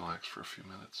eyes and relax for a few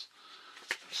minutes.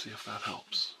 See if that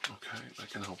helps. Okay, that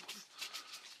can help with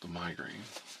the migraine.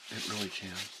 It really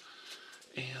can.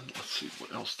 And let's see,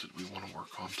 what else did we want to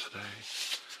work on today?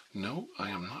 No, I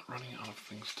am not running out of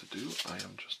things to do. I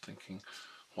am just thinking,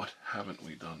 what haven't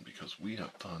we done? Because we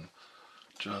have done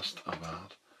just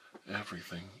about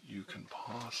everything you can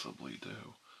possibly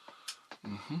do.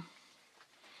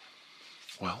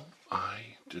 Well,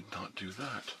 I did not do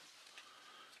that.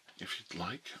 If you'd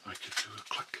like, I could do a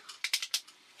click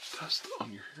test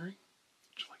on your hearing.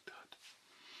 Would you like that?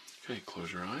 Okay,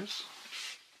 close your eyes.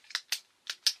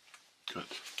 Good.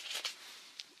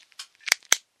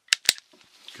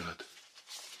 Good.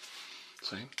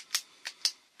 Same.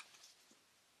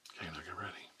 Okay, now get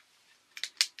ready.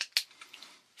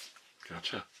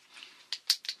 Gotcha.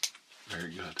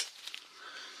 Very good.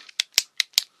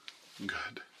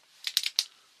 Good.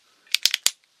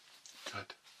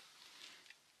 Good.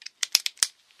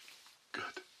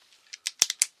 Good.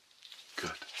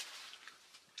 Good.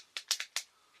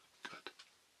 Good.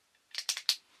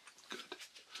 Good.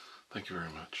 Thank you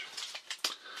very much.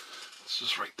 Let's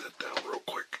just write that down real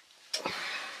quick.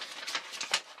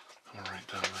 I'm going to write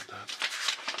down that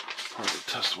part of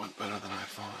the test went better than I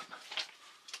thought.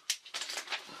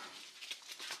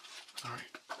 All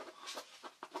right.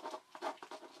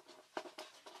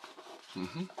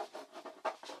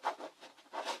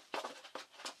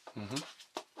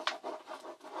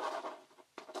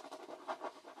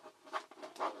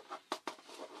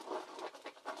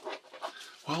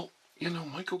 Well,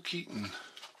 Michael Keaton,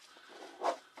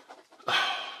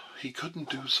 he couldn't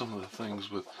do some of the things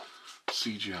with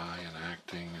CGI and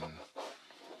acting and,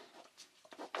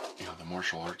 the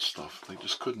martial arts stuff. They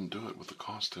just couldn't do it with the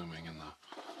costuming and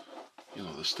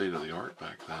the state of the art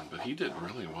back then. But he did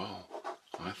really well,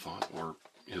 I thought, or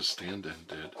his stand-in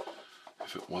did,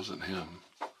 if it wasn't him.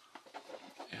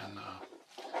 And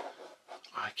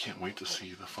I can't wait to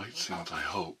see the fight scenes, I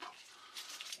hope,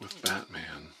 with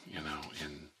Batman,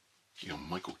 in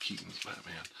Michael Keaton's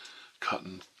Batman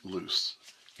cutting loose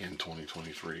in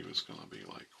 2023 was going to be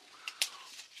like,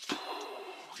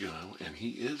 and he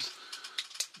is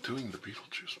doing the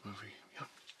Beetlejuice movie. Yeah.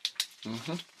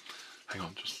 Hang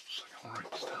on just a second, I'll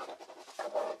write this down.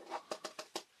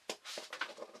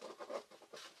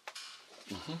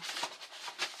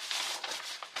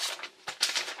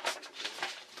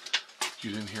 You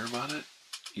didn't hear about it?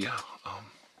 Yeah,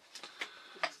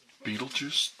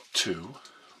 Beetlejuice 2,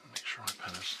 make sure my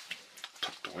pen is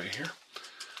tucked away here,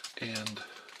 and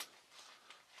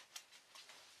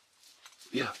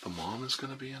yeah, the mom is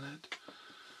going to be in it.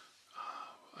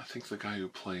 I think the guy who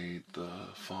played the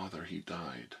father, he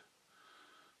died,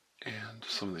 and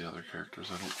some of the other characters,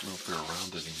 I don't know if they're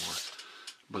around anymore,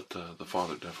 but the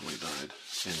father definitely died,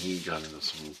 and he got into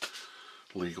some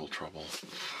legal trouble,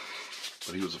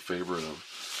 but he was a favorite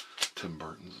of Tim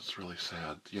Burton's. It's really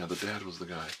sad. Yeah, the dad was the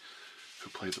guy who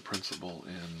played the principal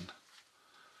in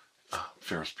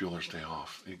Ferris Bueller's Day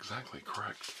Off. Exactly,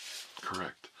 correct.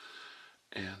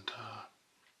 And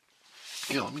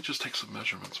let me just take some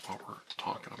measurements while we're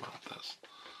talking about this.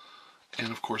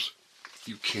 And of course,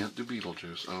 You can't do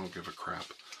Beetlejuice. I don't give a crap.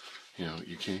 You know,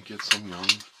 you can't get some young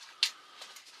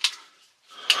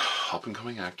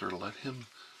up-and-coming actor to let him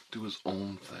do his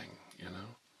own thing, you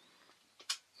know?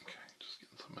 Okay, just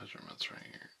getting some measurements right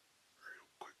here. Real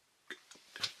quick.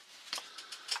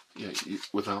 Yeah,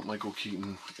 without Michael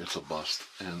Keaton, it's a bust.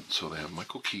 And so they have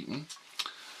Michael Keaton,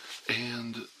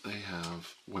 and they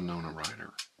have Winona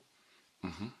Ryder.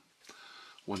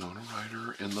 Winona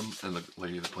Ryder and the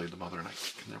lady that played the mother, and I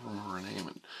can never remember her name,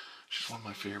 and she's one of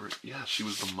my favorite. Yeah, she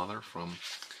was the mother from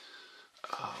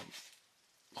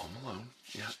Home Alone.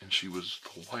 Yeah, and she was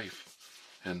the wife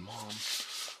and mom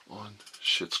on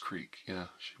Schitt's Creek. Yeah,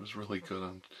 she was really good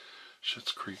on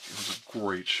Schitt's Creek. It was a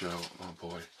great show. Oh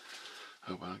boy,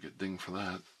 I hope I don't get dinged for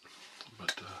that.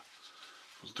 But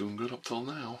I was doing good up till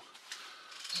now.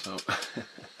 So,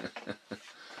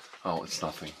 oh, it's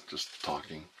nothing. Just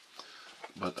talking.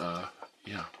 But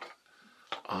yeah,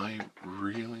 I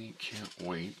really can't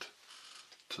wait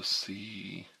to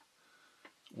see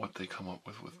what they come up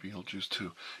with Beetlejuice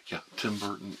 2. Yeah, Tim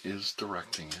Burton is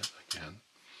directing it again.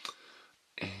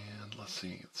 And let's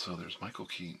see, so there's Michael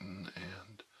Keaton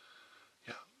and,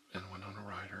 yeah, and Winona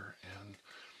Ryder and,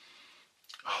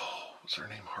 oh, was her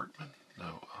name Hartman?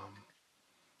 No,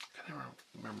 I can't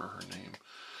remember her name.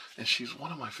 And she's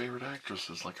one of my favorite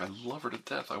actresses. Like, I love her to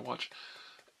death. I watch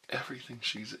everything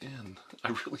she's in.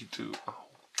 I really do. Oh.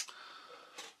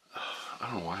 I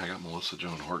don't know why I got Melissa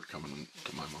Joan Hart coming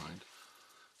to my mind.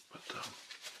 But,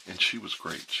 and she was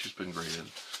great. She's been great in,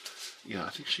 yeah, I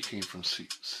think she came from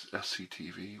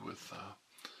SCTV with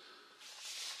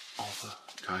all the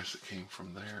guys that came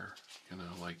from there, you know,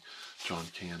 like John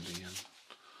Candy and,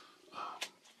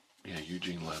 yeah,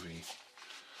 Eugene Levy.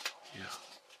 Yeah,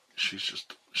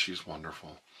 she's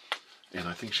wonderful. And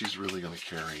I think she's really going to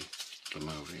carry the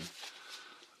movie.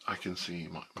 I can see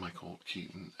Michael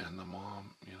Keaton and the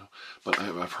mom, you know. But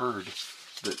I've heard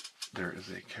that there is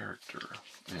a character,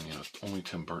 and, you know, only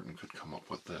Tim Burton could come up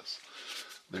with this.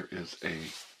 There is a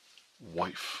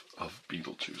wife of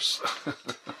Beetlejuice.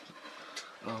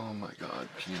 Oh my God,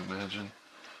 can you imagine?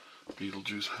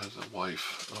 Beetlejuice has a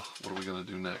wife. Oh, what are we going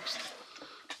to do next?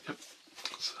 Yep.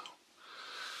 So,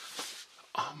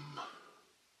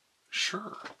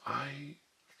 sure, I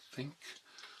think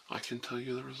I can tell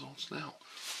you the results now,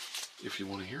 if you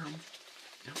want to hear them.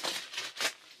 Yep.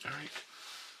 All right,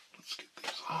 let's get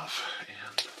these off,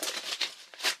 and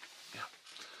yeah,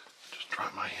 just dry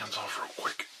my hands off real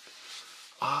quick.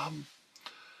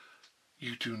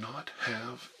 You do not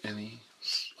have any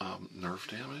nerve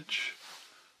damage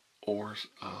or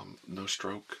no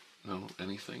stroke, no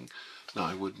anything. Now,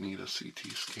 I would need a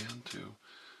CT scan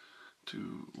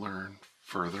to learn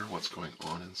further what's going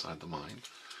on inside the mind.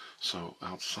 So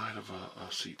outside of a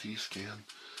CT scan,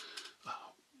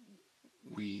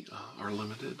 we are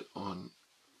limited on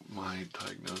my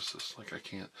diagnosis. Like, I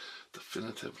can't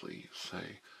definitively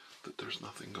say that there's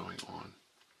nothing going on,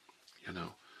 you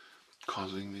know,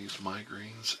 causing these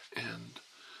migraines. And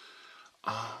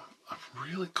I'm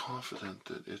really confident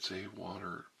that it's a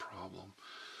water problem.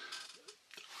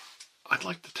 I'd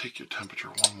like to take your temperature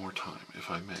one more time, if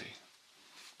I may.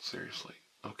 Seriously.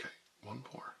 Okay, one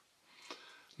more.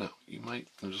 Now, you might,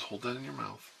 just hold that in your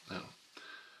mouth. Now,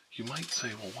 you might say,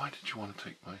 well, why did you want to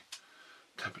take my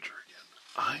temperature again?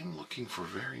 I'm looking for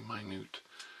very minute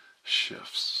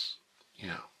shifts.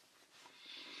 Yeah.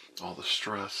 All the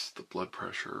stress, the blood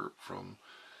pressure from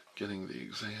getting the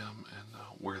exam, and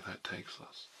where that takes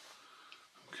us.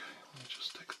 Okay, let me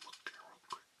just take a look here real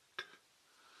quick.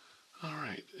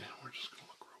 Alright, and we're just going to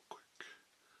look real quick.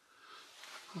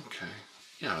 Okay,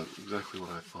 yeah, exactly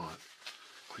what I thought.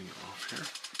 Clean it off here.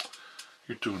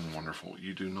 You're doing wonderful.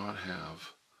 You do not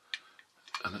have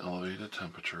an elevated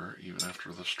temperature, even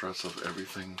after the stress of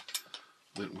everything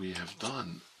that we have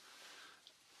done.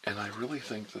 And I really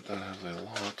think that that has a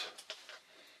lot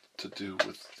to do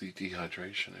with the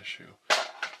dehydration issue.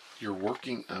 You're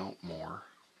working out more.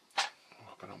 I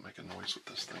hope I don't make a noise with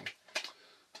this thing.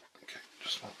 Okay,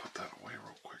 just want to put that away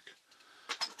real quick.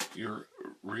 You're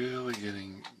really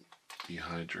getting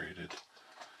dehydrated.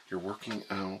 You're working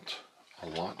out a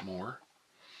lot more,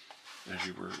 as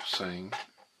you were saying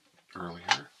earlier.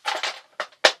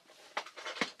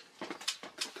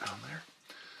 Down there.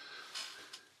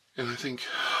 And I think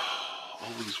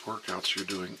all these workouts you're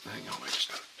doing, hang on, I just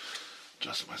gotta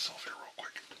adjust myself here real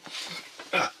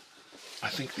quick. I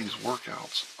think these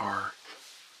workouts are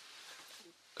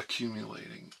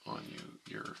accumulating on you.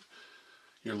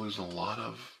 You're losing a lot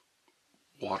of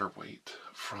water weight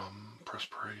from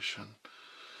perspiration,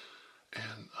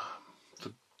 and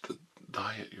the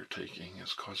diet you're taking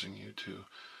is causing you to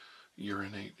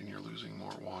urinate, and you're losing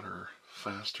more water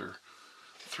faster.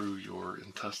 through your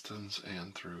intestines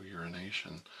and through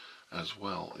urination as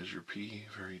well. Is your pee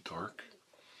very dark?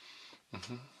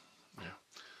 Yeah.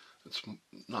 It's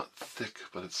not thick,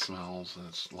 but it smells, and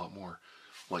it's a lot more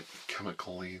like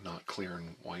chemically, not clear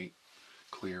and white.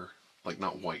 Clear, like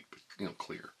not white, but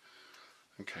clear.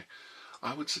 Okay.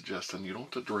 I would suggest, and you don't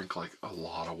have to drink like a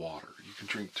lot of water. You can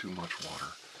drink too much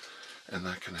water, and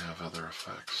that can have other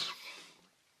effects.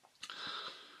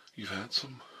 You've had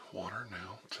some water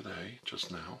now, today,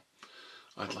 just now.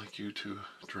 I'd like you to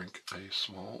drink a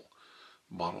small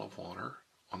bottle of water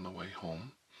on the way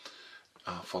home,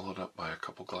 followed up by a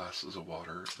couple glasses of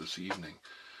water this evening.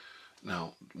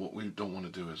 Now, what we don't want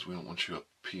to do is we don't want you up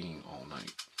peeing all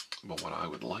night. But what I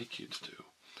would like you to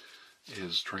do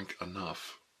is drink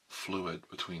enough fluid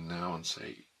between now and,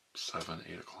 say, 7,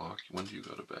 8 o'clock. When do you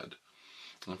go to bed?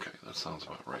 Okay, that sounds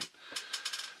about right.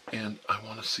 And I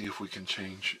want to see if we can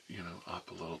change,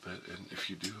 up a little bit. And if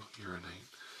you do urinate,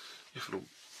 if it'll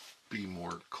be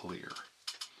more clear.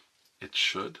 It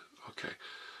should? Okay.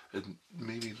 And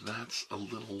maybe that's a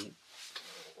little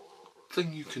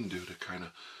thing you can do to kind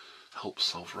of help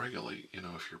self-regulate.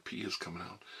 If your pee is coming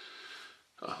out,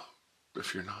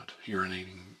 if you're not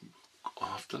urinating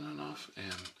often enough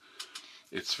and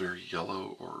it's very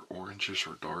yellow or orangish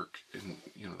or dark, and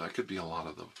that could be a lot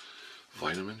of the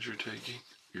vitamins you're taking.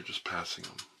 You're just passing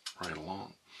them right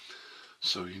along.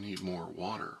 So you need more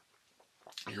water.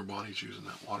 Your body's using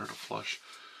that water to flush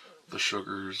the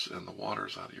sugars and the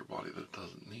waters out of your body that it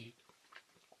doesn't need,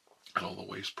 and all the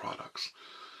waste products.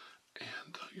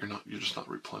 And you're just not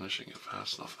replenishing it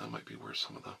fast enough. That might be where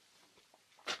some of the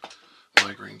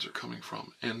migraines are coming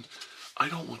from. And I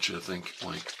don't want you to think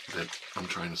like that I'm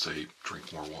trying to say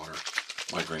drink more water,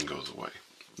 migraine goes away.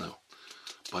 No.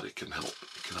 But it can help.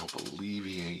 It can help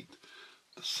alleviate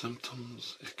the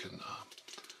symptoms. It can,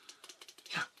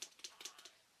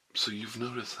 So you've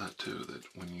noticed that too, that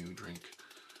when you drink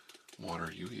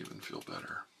water, you even feel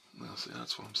better. Now, see,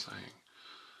 that's what I'm saying.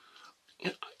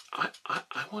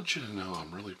 I want you to know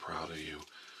I'm really proud of you.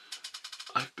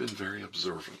 I've been very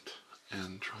observant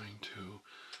and trying to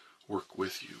work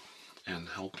with you and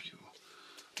help you.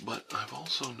 But I've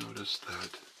also noticed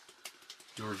that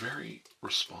you're very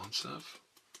responsive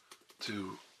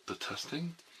to the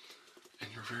testing, and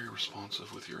you're very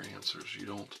responsive with your answers. You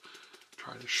don't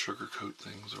try to sugarcoat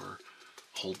things or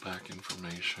hold back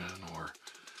information or,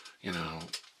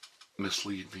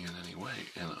 mislead me in any way.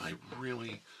 And I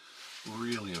really,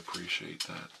 really appreciate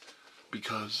that,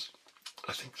 because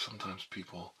I think sometimes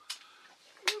people,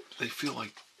 they feel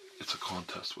like it's a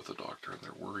contest with a doctor, and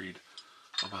they're worried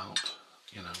about,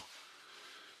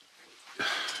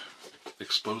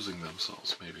 exposing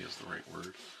themselves, maybe is the right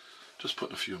word. Just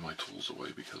putting a few of my tools away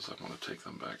because I want to take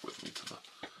them back with me to the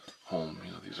home.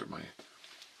 These are my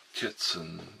kits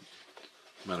and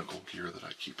medical gear that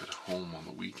I keep at home on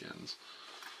the weekends.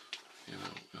 In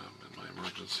my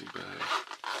emergency bag.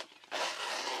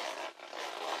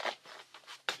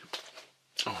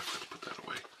 Oh, I forgot to put that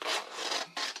away.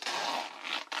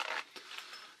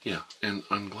 Yeah, and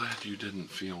I'm glad you didn't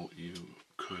feel you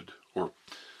could, or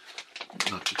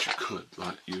not that you could,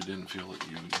 but you didn't feel that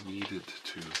you needed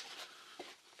to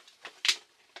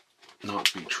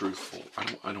not be truthful.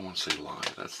 I don't want to say lie.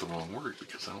 That's the wrong word,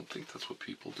 because I don't think that's what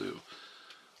people do.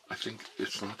 I think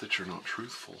it's not that you're not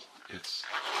truthful.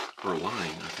 Or lying.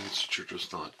 I think it's that you're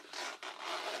just not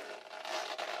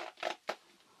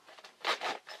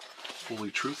fully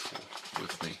truthful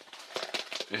with me.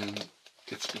 And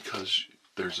it's because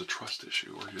there's a trust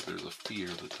issue, or there's a fear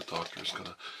that the doctor's going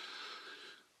to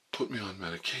put me on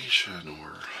medication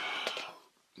or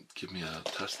give me a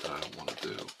test that I don't want to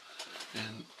do.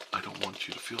 And I don't want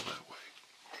you to feel that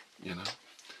way,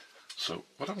 So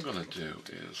what I'm going to do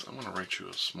is I'm going to write you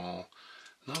a small,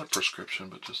 not a prescription,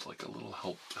 but just like a little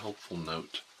helpful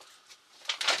note,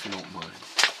 if you don't mind.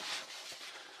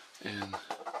 And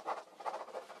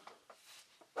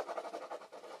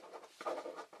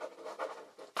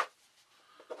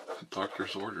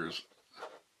doctor's orders.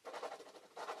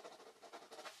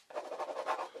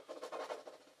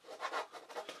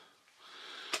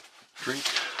 Drink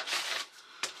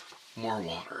more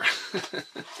water.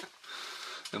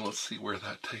 And let's see where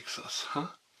that takes us, huh?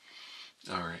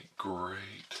 Alright,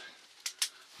 great.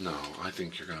 No, I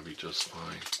think you're going to be just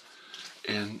fine.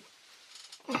 And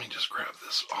let me just grab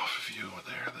this off of you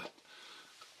there, that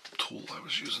tool I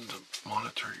was using to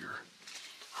monitor your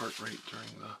heart rate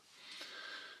during the...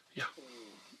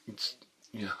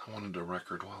 I wanted a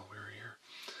record while we were here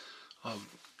of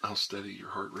how steady your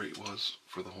heart rate was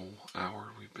for the whole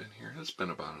hour we've been here. It's been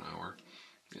about an hour.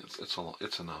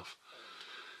 It's enough.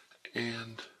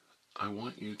 And I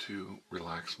want you to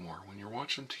relax more. When you're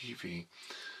watching TV,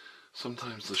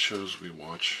 sometimes the shows we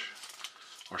watch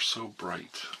are so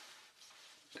bright,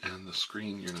 and the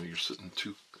screen, you're sitting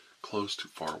too close, too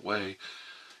far away,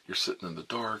 you're sitting in the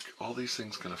dark. All these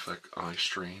things can affect eye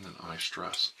strain and eye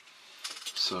stress.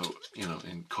 So,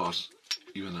 and cause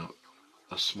even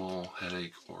a small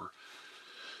headache or,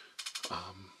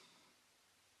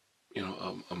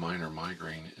 a minor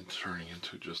migraine and turning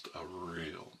into just a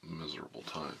real miserable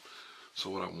time. So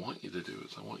what I want you to do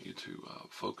is I want you to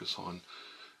focus on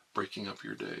breaking up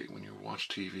your day. When you watch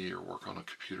TV or work on a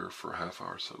computer for a half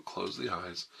hour or so, close the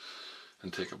eyes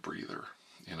and take a breather.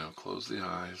 Close the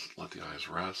eyes, let the eyes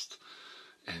rest,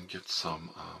 and get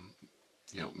some,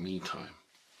 me time.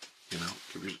 Give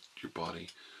your body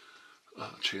a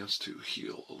chance to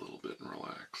heal a little bit and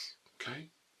relax.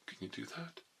 Okay? Can you do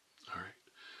that? All right.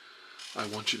 I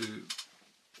want you to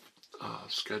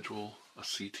schedule a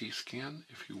CT scan,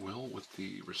 if you will, with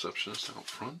the receptionist out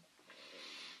front.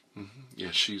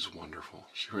 Yeah, she's wonderful.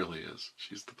 She really is.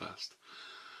 She's the best.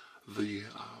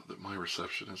 My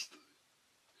receptionist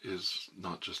is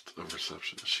not just a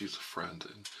receptionist. She's a friend,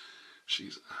 and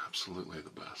she's absolutely the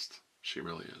best. She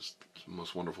really is the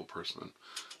most wonderful person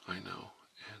I know,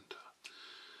 and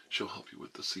she'll help you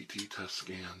with the CT test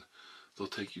scan. They'll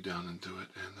take you down and do it,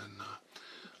 and then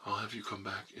I'll have you come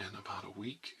back in about a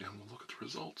week, and we'll look at the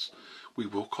results. We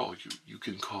will call you. You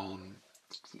can call and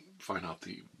find out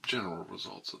the general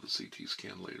results of the CT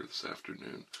scan later this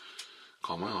afternoon.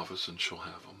 Call my office, and she'll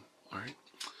have them. All right?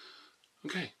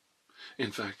 Okay.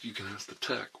 In fact, you can ask the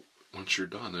tech once you're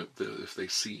done if they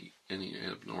see any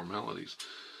abnormalities.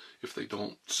 If they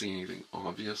don't see anything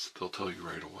obvious, they'll tell you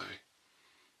right away.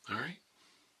 All right?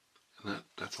 And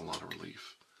that's a lot of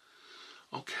relief.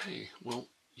 Okay, well,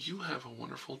 you have a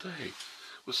wonderful day. It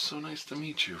was so nice to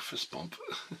meet you. Fist bump.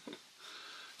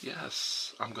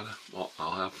 Yes,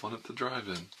 I'll have fun at the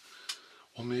drive-in.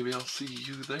 Well, maybe I'll see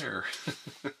you there.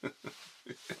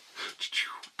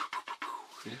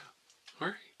 Yeah, all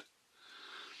right.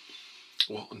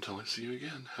 Well, until I see you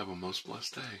again, have a most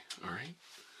blessed day, all right?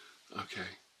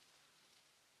 Okay.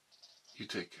 You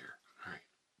take care. All right.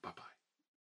 Bye-bye.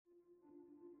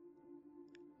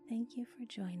 Thank you for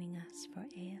joining us for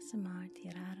ASMR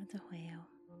Tirar de Juego.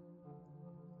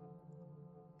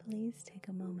 Please take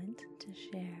a moment to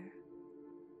share,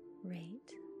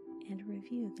 rate, and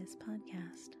review this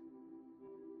podcast.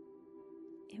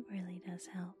 It really does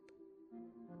help.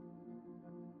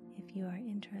 If you are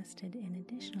interested in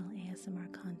additional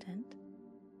ASMR content,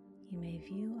 you may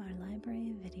view our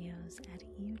library of videos at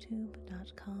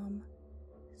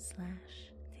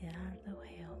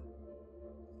youtube.com/tirardejuego.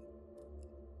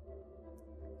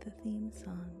 The theme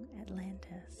song,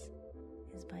 Atlantis,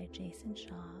 is by Jason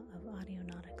Shaw of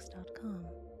audionautics.com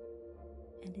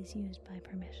and is used by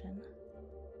permission.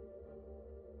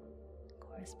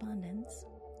 Correspondence,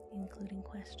 including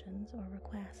questions or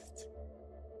requests,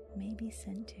 may be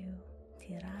sent to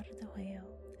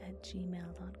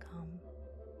tirardejuego@gmail.com.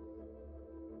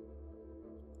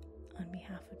 On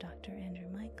behalf of Dr. Andrew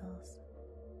Michaels,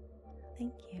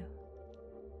 thank you.